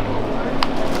pretty good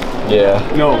one. Yeah.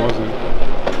 No, it wasn't.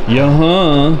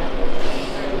 Yeah.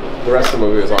 The rest of the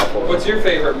movie was awful. What's your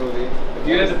favorite movie? If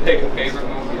you had to pick a favorite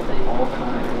movie from all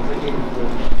time,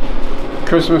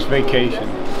 Christmas Vacation.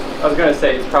 I was gonna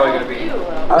say it's probably gonna be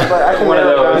I can one of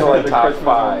those, like the top Christmas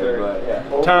five, ones, but yeah.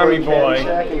 Tommy Boy.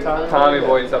 Tommy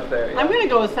Boy's up there. I'm gonna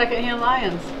go with Secondhand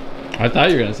Lions. I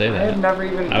thought you were gonna say I have that. never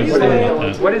even. I was what thinking is-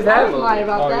 about that. What is I that don't lie movie?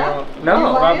 about that. No. You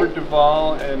lying? Robert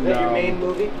Duvall and Is that your main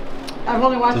movie? I've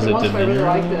only watched Is it it once, but I really De Niro?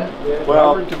 liked it.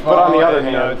 Well, Robert but on the Duvall other and,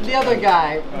 hand, The other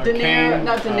guy, De Niro, Caine,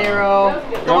 not De Niro,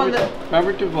 the one that.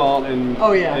 Robert Duvall and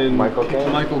Oh, yeah. and Michael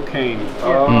Caine? Michael Caine.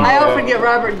 I often get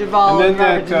Robert Duvall And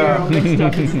and, then Robert De that, Niro mixed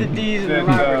up. It's the D's and the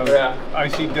That Roberts. Yeah. I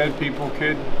See Dead People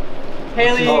kid.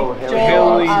 Haley Oh,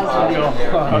 Joel Haley Osment. Joel.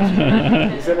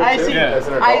 He's in it I too? see. Yeah. As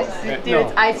an I adult? see. Dude, No.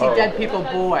 it's I See Dead People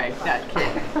Boy. That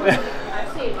kid.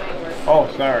 Oh,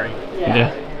 sorry.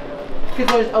 Yeah.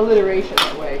 Because there's alliteration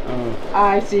that way.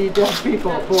 I see dead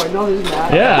people. Boy, no, there's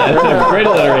not. Yeah, that's a great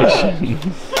alliteration.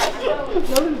 No, there's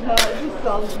not. It just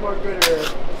sounds more gooder.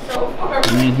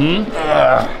 Mm-hmm.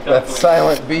 That's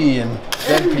Silent B and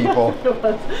Dead People.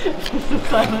 It's so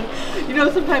silent. You know,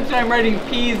 sometimes when I'm writing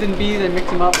P's and B's, I mix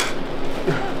them up.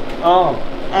 Oh.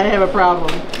 I have a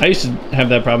problem. I used to have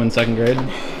that problem in 2nd grade.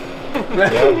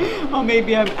 Well,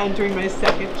 maybe I'm entering my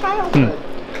second childhood.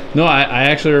 No, I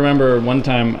actually remember one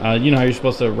time, you know how you're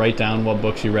supposed to write down what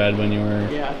books you read when you were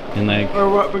Yeah. in like... Or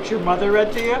what books your mother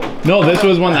read to you? No, this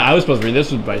was one that I was supposed to read.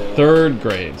 This was by 3rd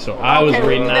grade, so I was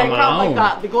reading does on that my count own.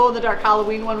 like the glow-in-the-dark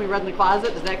Halloween one we read in the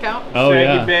closet? Does that count? Oh, Saggy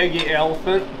yeah. Baggy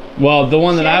Elephant. Well, the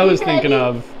one that I Shaggy was thinking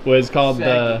Baggy? of was called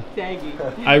the... Saggy.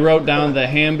 I wrote down the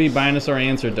Hamby Binosaur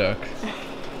Answer Duck.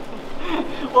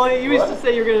 Well, you used to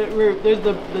say you're gonna. There's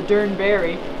the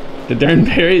Dernberry. The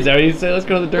Dernberry? Is that what you say? Let's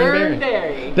go to the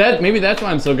Dernberry. Dernberry. Maybe that's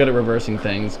why I'm so good at reversing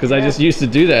things, because I just used to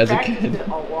do that as a Practiced kid. it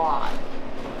a lot.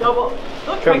 Double.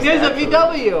 Look, Comes there's a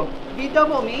naturally. VW. He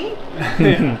double me?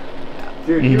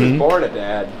 Dude, he was born a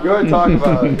dad. You want to talk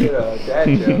about, you know, dad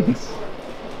jokes.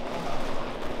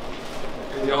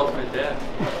 You're the ultimate dad.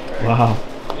 Wow.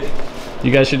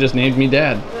 You guys should just name me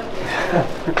Dad.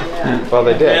 Well,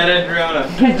 they did. Dad Adriana.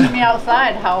 Catch me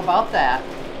outside. How about that?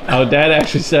 Oh, Dad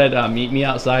actually said, meet me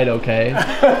outside, okay?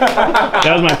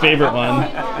 That was my favorite one.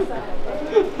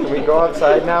 Can we go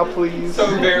outside now, please? So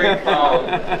very proud.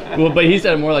 Well, but he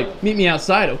said more like, meet me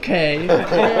outside, okay?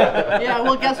 Yeah,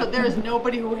 well, guess what? There is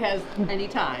nobody who has any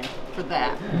time for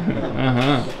that.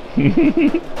 Uh-huh.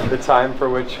 The time for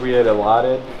which we had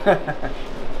allotted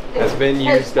has been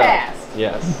Has used up. passed.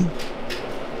 Yes.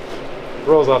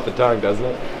 Rolls off the tongue, doesn't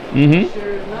it? Mm-hmm.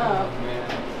 Sure enough.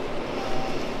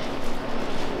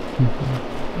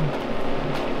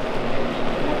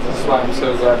 That's why I'm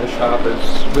so glad the shop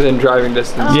is within driving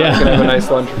distance. Yeah. So I can have a nice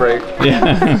lunch break.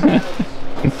 Yeah.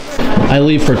 I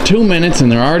leave for 2 minutes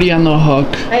and they're already on the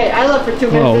hook. Hey, I left for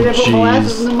 2 minutes Oh, and I put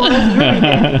molasses in the molasses drink.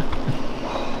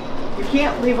 jeez. You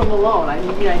can't leave them alone. I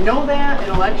mean, I know that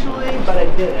intellectually, but I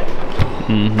did it.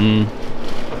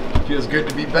 Mm-hmm. Feels good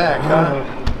to be back, huh?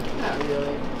 Not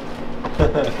really.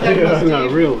 Yeah, not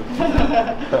really.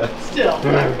 Still, not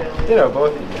really. You know,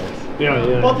 both of you guys. Yeah,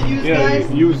 yeah. Both of you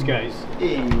guys? Use guys.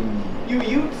 You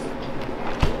utes?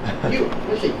 You.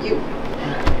 What's it, you?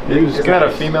 Isn't that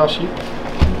a female sheep?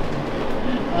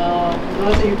 No,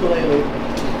 it's a ukulele.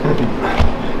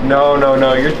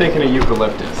 No. You're thinking of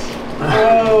eucalyptus.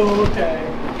 Oh, okay.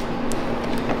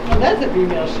 Oh, that's a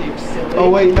female sheep, silly. Oh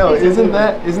wait, no. Isn't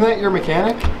that your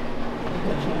mechanic?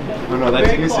 Oh no, that's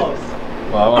Very Yusuf. close.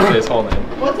 Well, I won't say his whole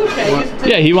name. What's okay?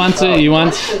 Yeah, he wants it. He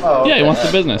wants. Oh, Yeah, he okay. wants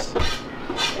the business.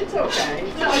 It's okay.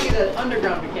 It's not like he's an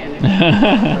underground mechanic.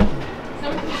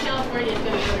 Someone from California is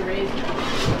going to go to Ray's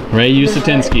now. Ray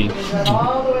Usatinsky,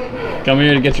 All the way here. come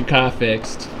here to get your car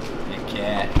fixed. You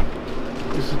can't.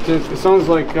 It sounds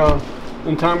like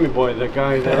in Tommy Boy, that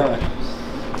guy there.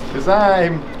 Cause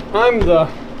I'm I'm the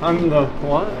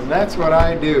what? and that's what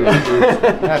I do.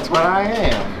 That's what I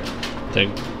am. The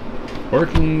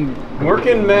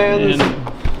working Man.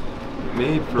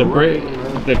 Made for The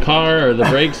working. the car or the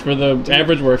brakes for the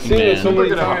average working Seen it man. so many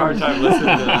We're gonna have a hard time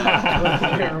listening to that.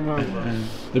 I can't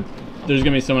remember. There's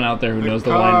gonna be someone out there who knows the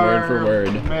line word for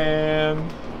word. Man.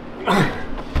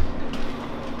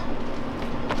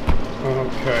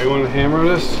 Okay, you want to hammer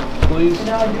this, please?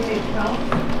 Now do you need to count?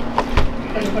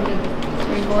 Can you put it in the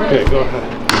springboard? Okay, go ahead.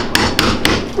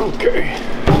 Okay.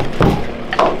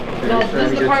 No,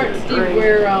 this is the part, Steve,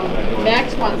 where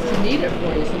Max wants to knead it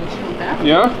for you so that you don't have to.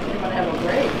 Yeah? You're going to have a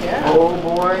break, yeah. Oh A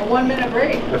boy. 1 minute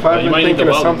break. If I've you been might need thinking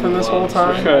the of welding something this whole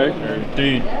time. Okay.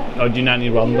 Do you not need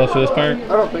welding gloves for this part? I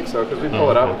don't think so, because we pull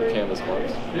it out with the canvas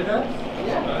gloves.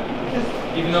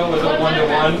 Even though it was a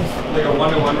one-to-one, like a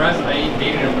one-to-one rest, I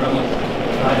hated it, but I'm like,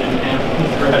 I didn't have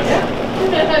this rest.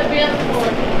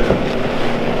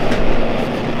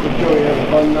 Good job, you have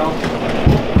a button now?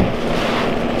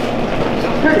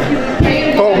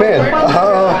 Oh man,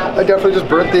 I definitely just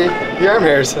burnt the arm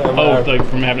hairs. Oh, like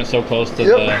from having it so close to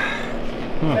Yep. the.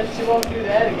 Bet you won't do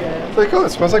that again. It's like, oh, it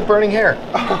smells like burning hair.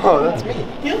 Oh, that's me.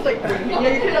 Feels like burning. Yeah,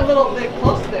 you're getting a little bit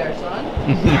close there, son.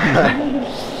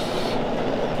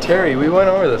 Terry, we went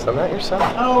over this. I'm not your son.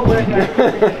 Oh, we're not.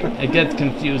 It gets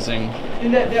confusing.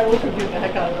 And that will confuse the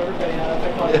heck out of everybody now if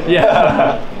I call you.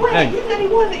 Yeah. Wait, Yeah. he said he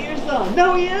wasn't your son.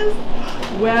 No, he is?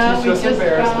 Well, She's we just just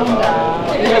embarrassed found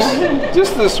about out.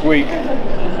 Just this week. He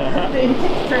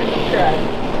keeps turning to cry.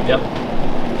 Yep.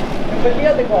 And put the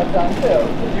other gloves on too,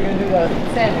 because you're going to do the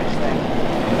sandwich thing.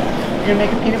 You're going to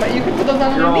make a peanut butter. You can put those on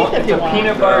underneath if you want.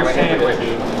 Peanut butter sandwich.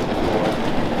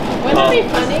 Wouldn't that be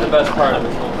funny? That's the best part of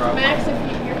this whole problem. Max, if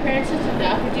your parents just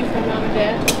adopted you from mom and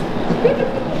dad?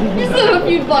 You still a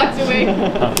few blocks away.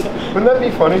 Wouldn't that be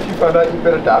funny if you found out you've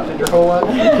been adopted your whole life?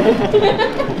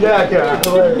 Yeah,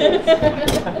 hilarious.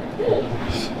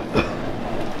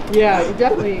 Yeah, you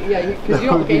definitely, because you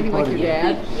don't look anything like your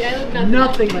dad. Yeah, I look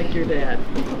Nothing like your dad.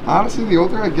 Honestly, the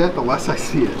older I get, the less I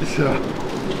see it. So.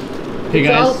 Hey It's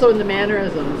guys. also in the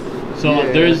mannerisms. So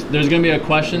Yeah. there's gonna be a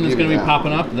question that's Give me gonna be that.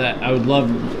 popping up that I would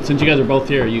love, since you guys are both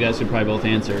here, you guys should probably both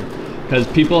answer. Because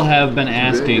people have been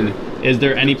asking, is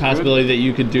there any possibility that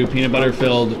you could do peanut butter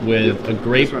filled with a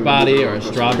grape body or a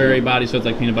strawberry body, so it's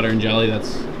like peanut butter and jelly?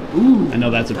 That's, I know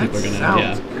that's what people are gonna,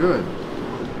 Sounds good.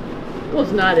 Well,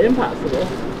 it's not impossible.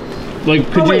 Like,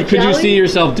 could Oh, wait, you jelly? see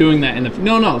yourself doing that in the?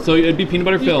 No. So it'd be peanut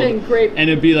butter filled, saying grape- and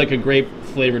it'd be like a grape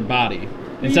flavored body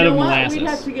instead you know of what? molasses. We'd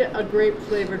have to get a grape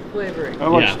flavored flavoring. I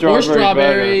like Yeah, strawberry or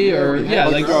strawberry, better. or yeah,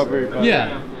 like strawberry better.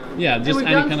 yeah, And just we've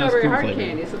any done kind of strawberry fruit hard flavor.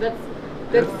 candy, so that's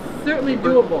certainly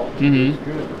doable.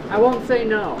 Mm-hmm. I won't say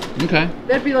no. Okay.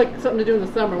 That'd be like something to do in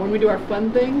the summer when we do our fun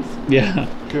things. Yeah.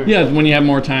 Good. Yeah, when you have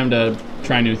more time to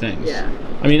try new things. Yeah.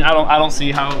 I mean, I don't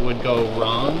see how it would go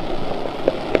wrong.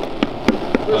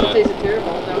 Unless it tasted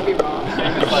terrible, that would be wrong.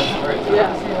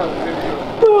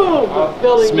 Yeah. Boom! The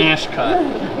building, Smash cut.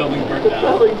 Building burnt the down.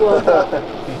 building blows up.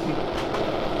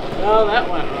 Oh, that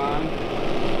went wrong.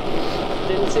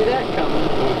 Didn't see that coming.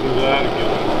 Don't do that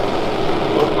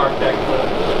again. Bookmark that clip.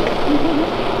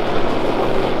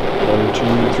 1,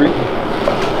 2, 3.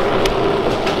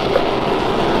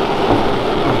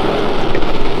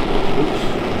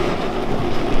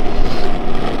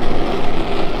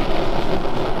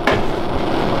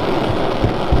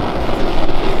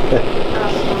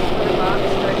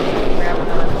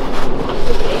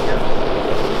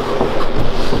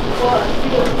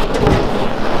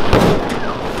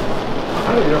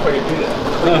 I don't even know if I can do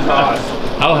that.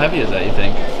 How heavy is that, you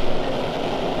think?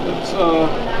 It's Sorry,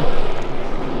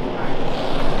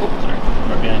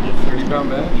 right behind you. 30-pound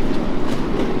bag?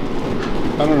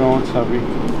 I don't know, it's heavy.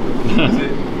 Is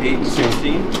it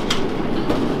 816?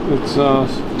 It's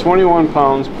 21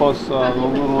 pounds plus the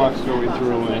little extra we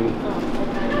threw in.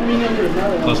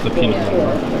 Plus the peanut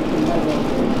butter.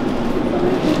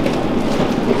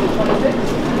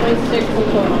 26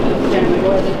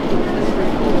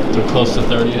 So close to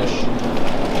 30-ish.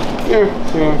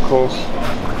 Yeah, close.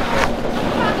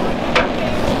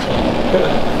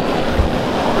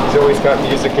 He's always got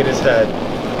music in his head.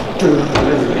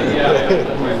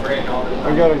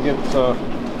 I gotta get.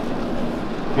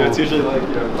 Yeah, it's usually like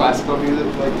classical music.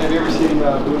 Like, have you ever seen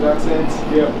Boondock Saints?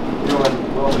 Yeah. You know when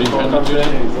What are you trying to do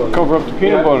today? Cover up the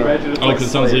peanut butter. Oh, because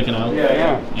someone's leaking out?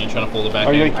 Yeah. And you're trying to fold it back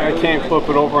I in? can't flip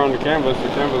it over on the canvas. The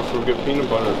canvas will get peanut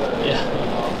butter. Yeah.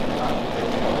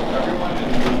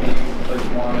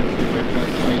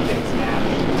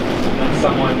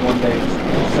 Someone one day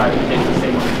decided to take the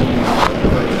same routine and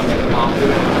put something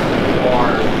confident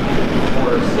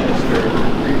or sinister.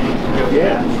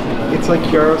 Yeah, it's like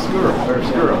chiaroscuro,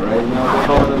 right? You know, they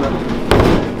call it in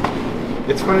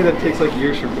it's funny that it takes like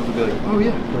years for people to be like, oh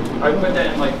yeah. I put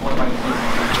that in like one of my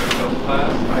film class.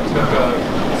 I took a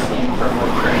scene from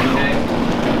like training day.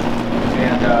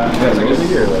 And Yeah, so there's a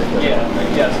year like that.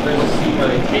 Yeah, so there's a scene where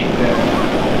they take the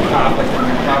top, like when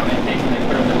you're top, and they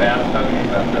put him in the bathtub and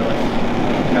they're about to like,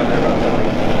 they're about to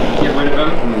like get rid of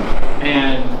him.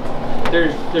 And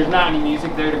there's not any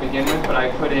music there to begin with, but I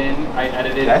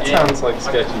edited That in. sounds like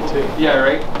sketchy too. Yeah,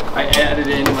 right? I added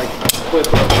in like a clip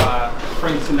of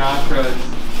Frank Sinatra's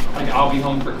like I'll Be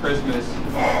Home for Christmas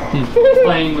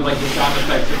playing with like the sound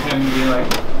effects of him being like,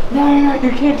 no,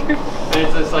 you can't do it. And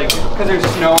it's just like, because there's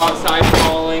snow outside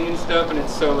falling and stuff, and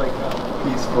it's so like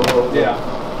Peaceful. yeah.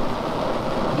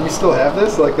 Do you still have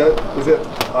this? Like that? Is it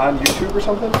on YouTube or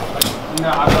something? No,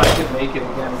 but I could make it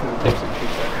again because it takes like 2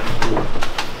 seconds.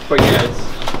 But yeah, it's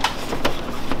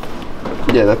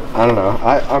Yeah, that, I don't know.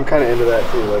 I'm kind of into that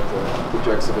too, like the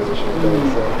juxtaposition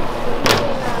thing. So.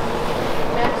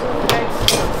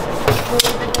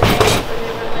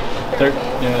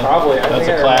 Yeah. probably. I That's think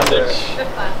a I remember classic.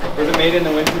 it. Was it made in the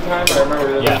wintertime? I remember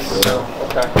this. Yes. So,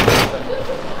 okay.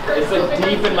 It's like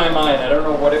deep in my mind. I don't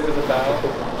know what it was about.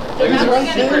 Like was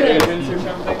it secret agents or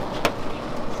something?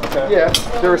 Okay. Yeah,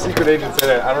 there were secret agents in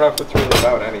it. I don't know if it's really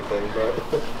about anything,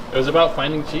 but It was about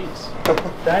finding cheese.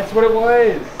 That's what it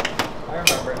was. I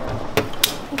remember now.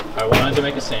 I wanted to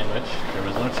make a sandwich. There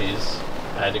was no cheese.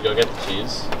 I had to go get the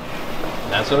cheese.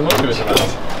 And that's what the movie was about.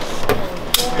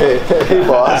 hey,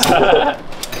 boss.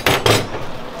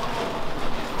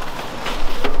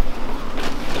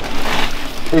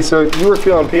 Hey, so you were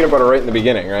feeling peanut butter right in the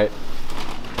beginning, right?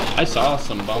 I saw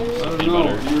some bumps of peanut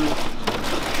butter.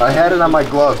 I had it on my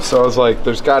glove, so I was like,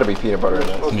 there's got to be peanut butter in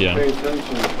this. Yeah. Pay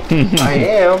attention. I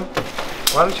am.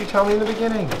 Why don't you tell me in the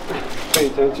beginning? Pay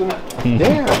attention.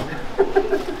 Yeah.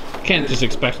 Can't just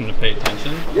expect them to pay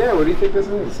attention. Yeah, what do you think this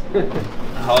is?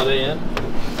 Holiday Inn?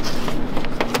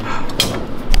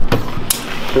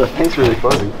 The thing's really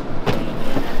fuzzy.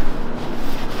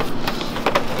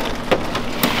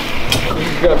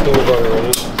 It's got peanut butter in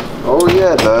it. Oh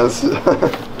yeah, it does.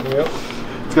 Yep.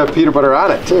 It's got peanut butter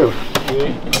on it too.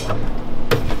 See?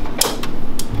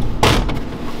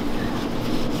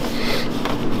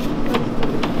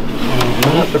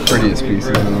 Not the prettiest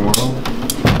pieces in the world.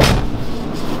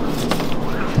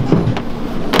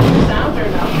 Sound or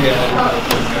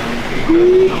no?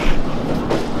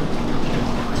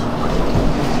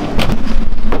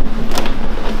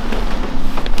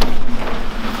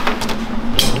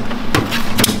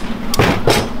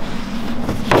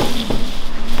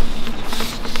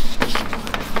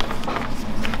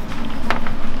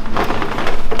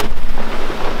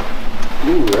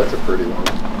 Ooh, that's a pretty one.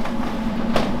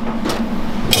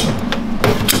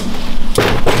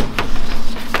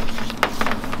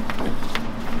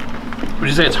 Would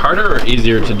you say it's harder or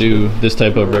easier to do this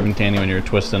type of ribbon candy when you're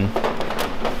twisting?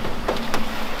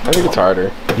 I think it's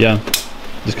harder. Yeah.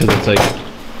 Just because it's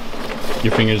like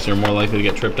your fingers are more likely to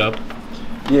get tripped up?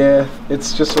 Yeah,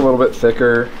 it's just a little bit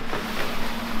thicker.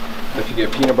 If you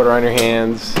get peanut butter on your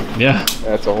hands, Yeah.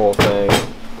 that's a whole thing.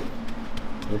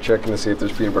 You're checking to see if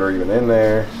there's peanut butter even in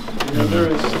there. Yeah, there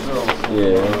is still.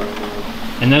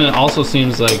 Yeah. And then it also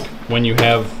seems like when you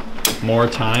have more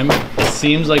time, it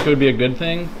seems like it would be a good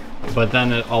thing, but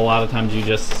then a lot of times you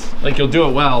just, like you'll do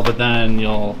it well, but then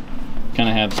you'll kind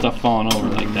of have stuff falling over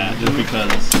like that just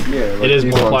because Yeah, like it is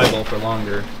these more ones. pliable for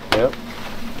longer. Yep.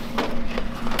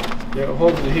 Yeah, it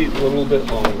holds the heat a little bit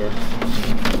longer.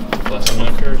 Blessing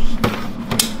and a curse.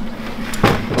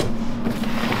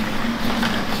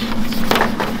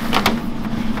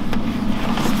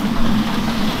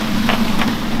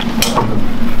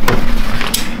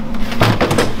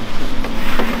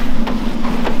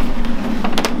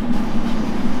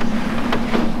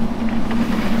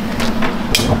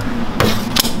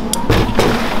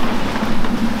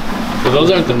 So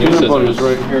those aren't the new peanut butter's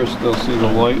scissors. right here. Still see the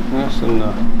lightness and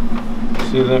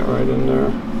see that right in there,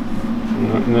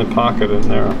 in the pocket in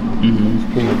there. It's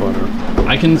peanut butter.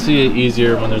 I can see it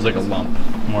easier when there's like a lump,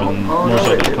 more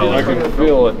so than color. I can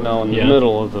feel it now in the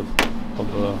middle of the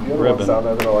ribbon. Sound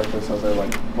I don't like this sounds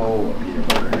like bowl of peanut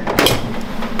butter.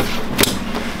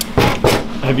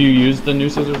 Have you used the new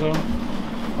scissors though?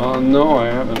 No, I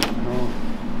haven't. No.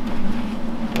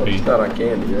 Well, it's not on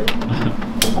candy, right?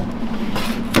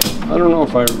 I don't know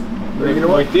if I.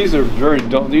 Like these are very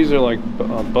dull. These are like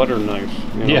butter knives.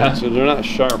 You know? Yeah. So they're not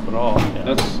sharp at all.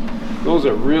 Yeah. Those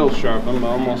are real sharp. I'm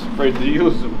almost afraid to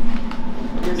use them.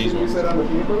 These ones.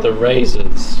 The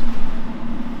razors.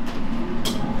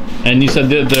 And you said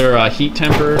they're heat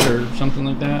tempered or something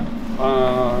like that?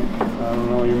 I don't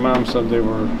know. Your mom said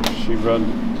she read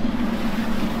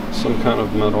some kind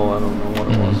of metal. I don't know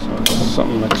what it was. So it's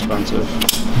something expensive.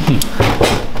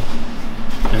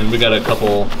 And we got a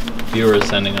couple viewers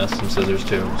sending us some scissors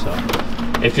too. So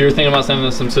if you're thinking about sending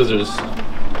us some scissors,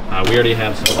 we already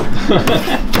have some.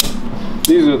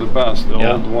 These are the best. The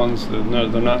old ones. They're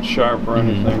not sharp or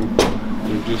anything.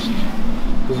 They're just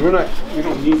because we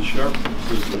don't need sharp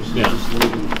scissors. Yeah. Just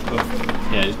need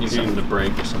Yeah, you just need something to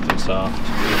break or something soft.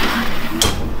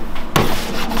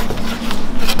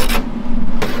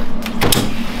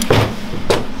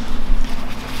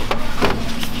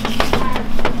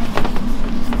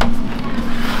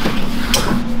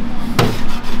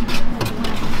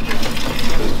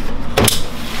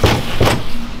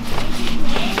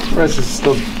 This is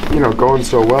still, going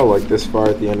so well like this far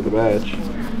at the end of the batch.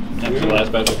 After the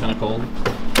last batch was kind of cold.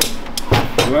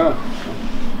 Yeah.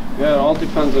 Yeah, it all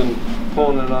depends on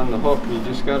pulling it on the hook. You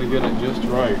just got to get it just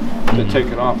right to take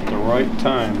it off at the right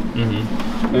time.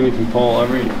 Then you can pull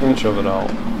every inch of it out.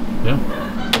 Yeah.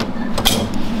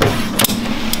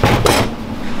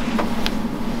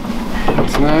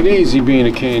 It's not easy being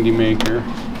a candy maker.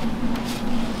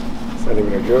 It's not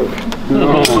even a joke.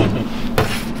 No.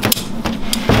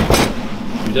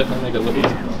 You definitely make it look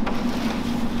easy.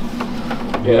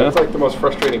 Yeah, that's like the most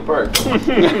frustrating part. Look,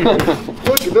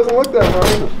 it doesn't look that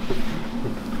hard.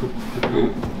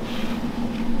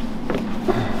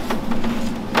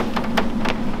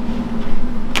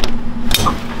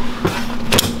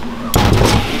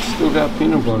 It's still got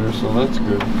peanut butter, so that's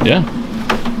good. Yeah.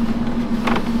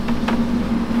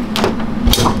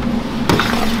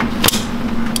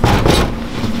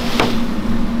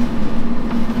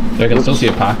 I can still see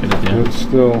a pocket at the end. It's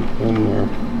still in there.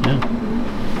 Yeah.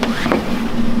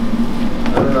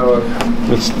 I don't know.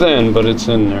 It's thin, but it's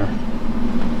in there.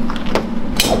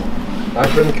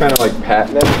 I've been kind of like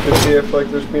patting it to see if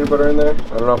there's peanut butter in there.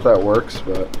 I don't know if that works,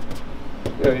 but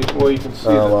Yeah, you can see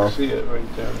see it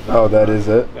right there. oh, that is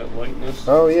it. That lightness.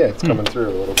 Oh yeah, it's coming through a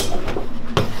little bit.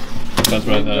 That's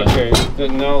what Okay,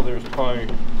 then now there's probably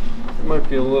there might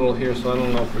be a little here, so I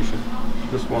don't know if we should.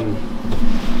 This one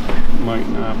might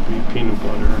not be peanut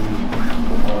butter.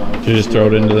 Should you just throw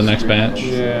it into the next batch?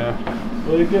 Yeah.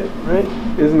 Like it, right?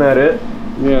 Isn't that it?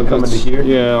 Yeah, Coming that's, to here?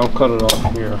 Yeah, I'll cut it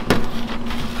off here.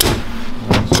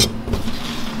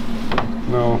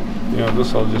 No, yeah,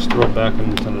 this I'll just throw back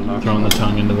into the next. Throwing the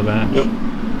tongue into the batch? Yep.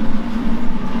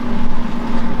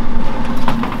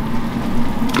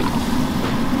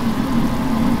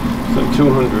 So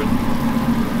 200.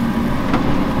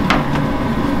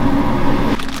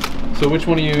 So which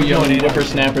one of you young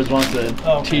whippersnappers wants to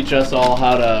teach us all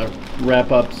how to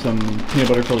wrap up some peanut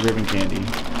butter filled ribbon candy?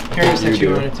 Kara said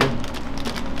you wanted to.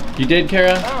 You did,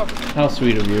 Kara? Oh. How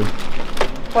sweet of you.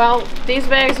 Well, these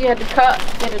bags you had to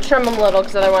trim them a little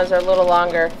because other ones are a little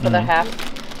longer for the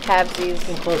halvesies.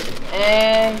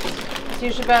 And it's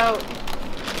usually about,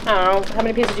 I don't know, how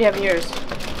many pieces do you have in yours?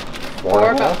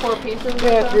 About 4 pieces?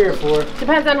 Yeah, 3 or 4.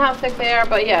 Depends on how thick they are,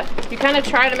 but yeah, you kind of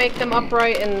try to make them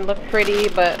upright and look pretty,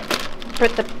 but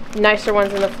put the nicer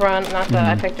ones in the front. Not that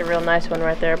I picked a real nice one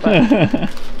right there, but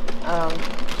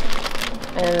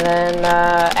and then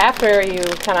after you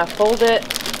kind of fold it,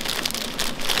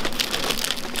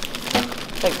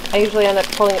 like I usually end up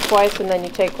pulling it twice, and then you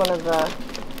take one of the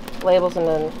labels and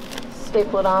then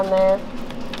staple it on there.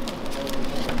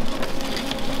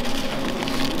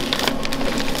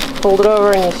 Fold it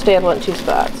over and you staple it in 2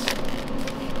 spots.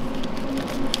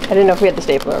 I didn't know if we had the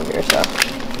stapler over here, so.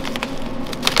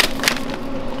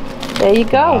 There you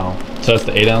go. Wow. So that's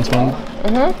the 8-ounce one?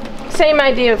 Mm-hmm. Same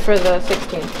idea for the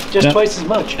 16. Just twice as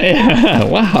much. Yeah,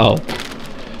 wow.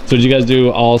 So did you guys do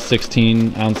all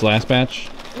 16-ounce last batch?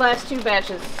 Last 2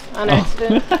 batches on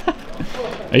accident.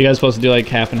 Are you guys supposed to do like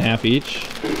half and half each?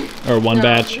 Or one No,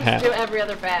 batch, you half? do every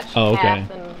other batch. Oh, okay. Half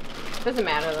and doesn't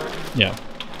matter though. Yeah.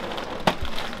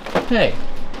 Hey.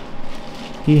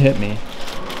 He hit me.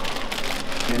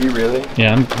 Did he really?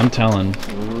 Yeah, I'm telling.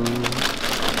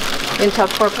 In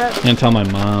tough corporate? I'm gonna tell my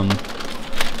mom.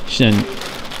 She didn't.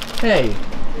 Hey.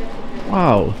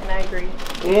 Wow. And I agree.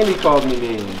 And he called me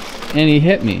names. And he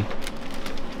hit me.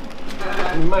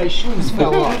 And my shoes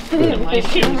fell off. My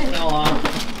shoes fell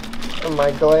off. And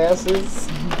my glasses.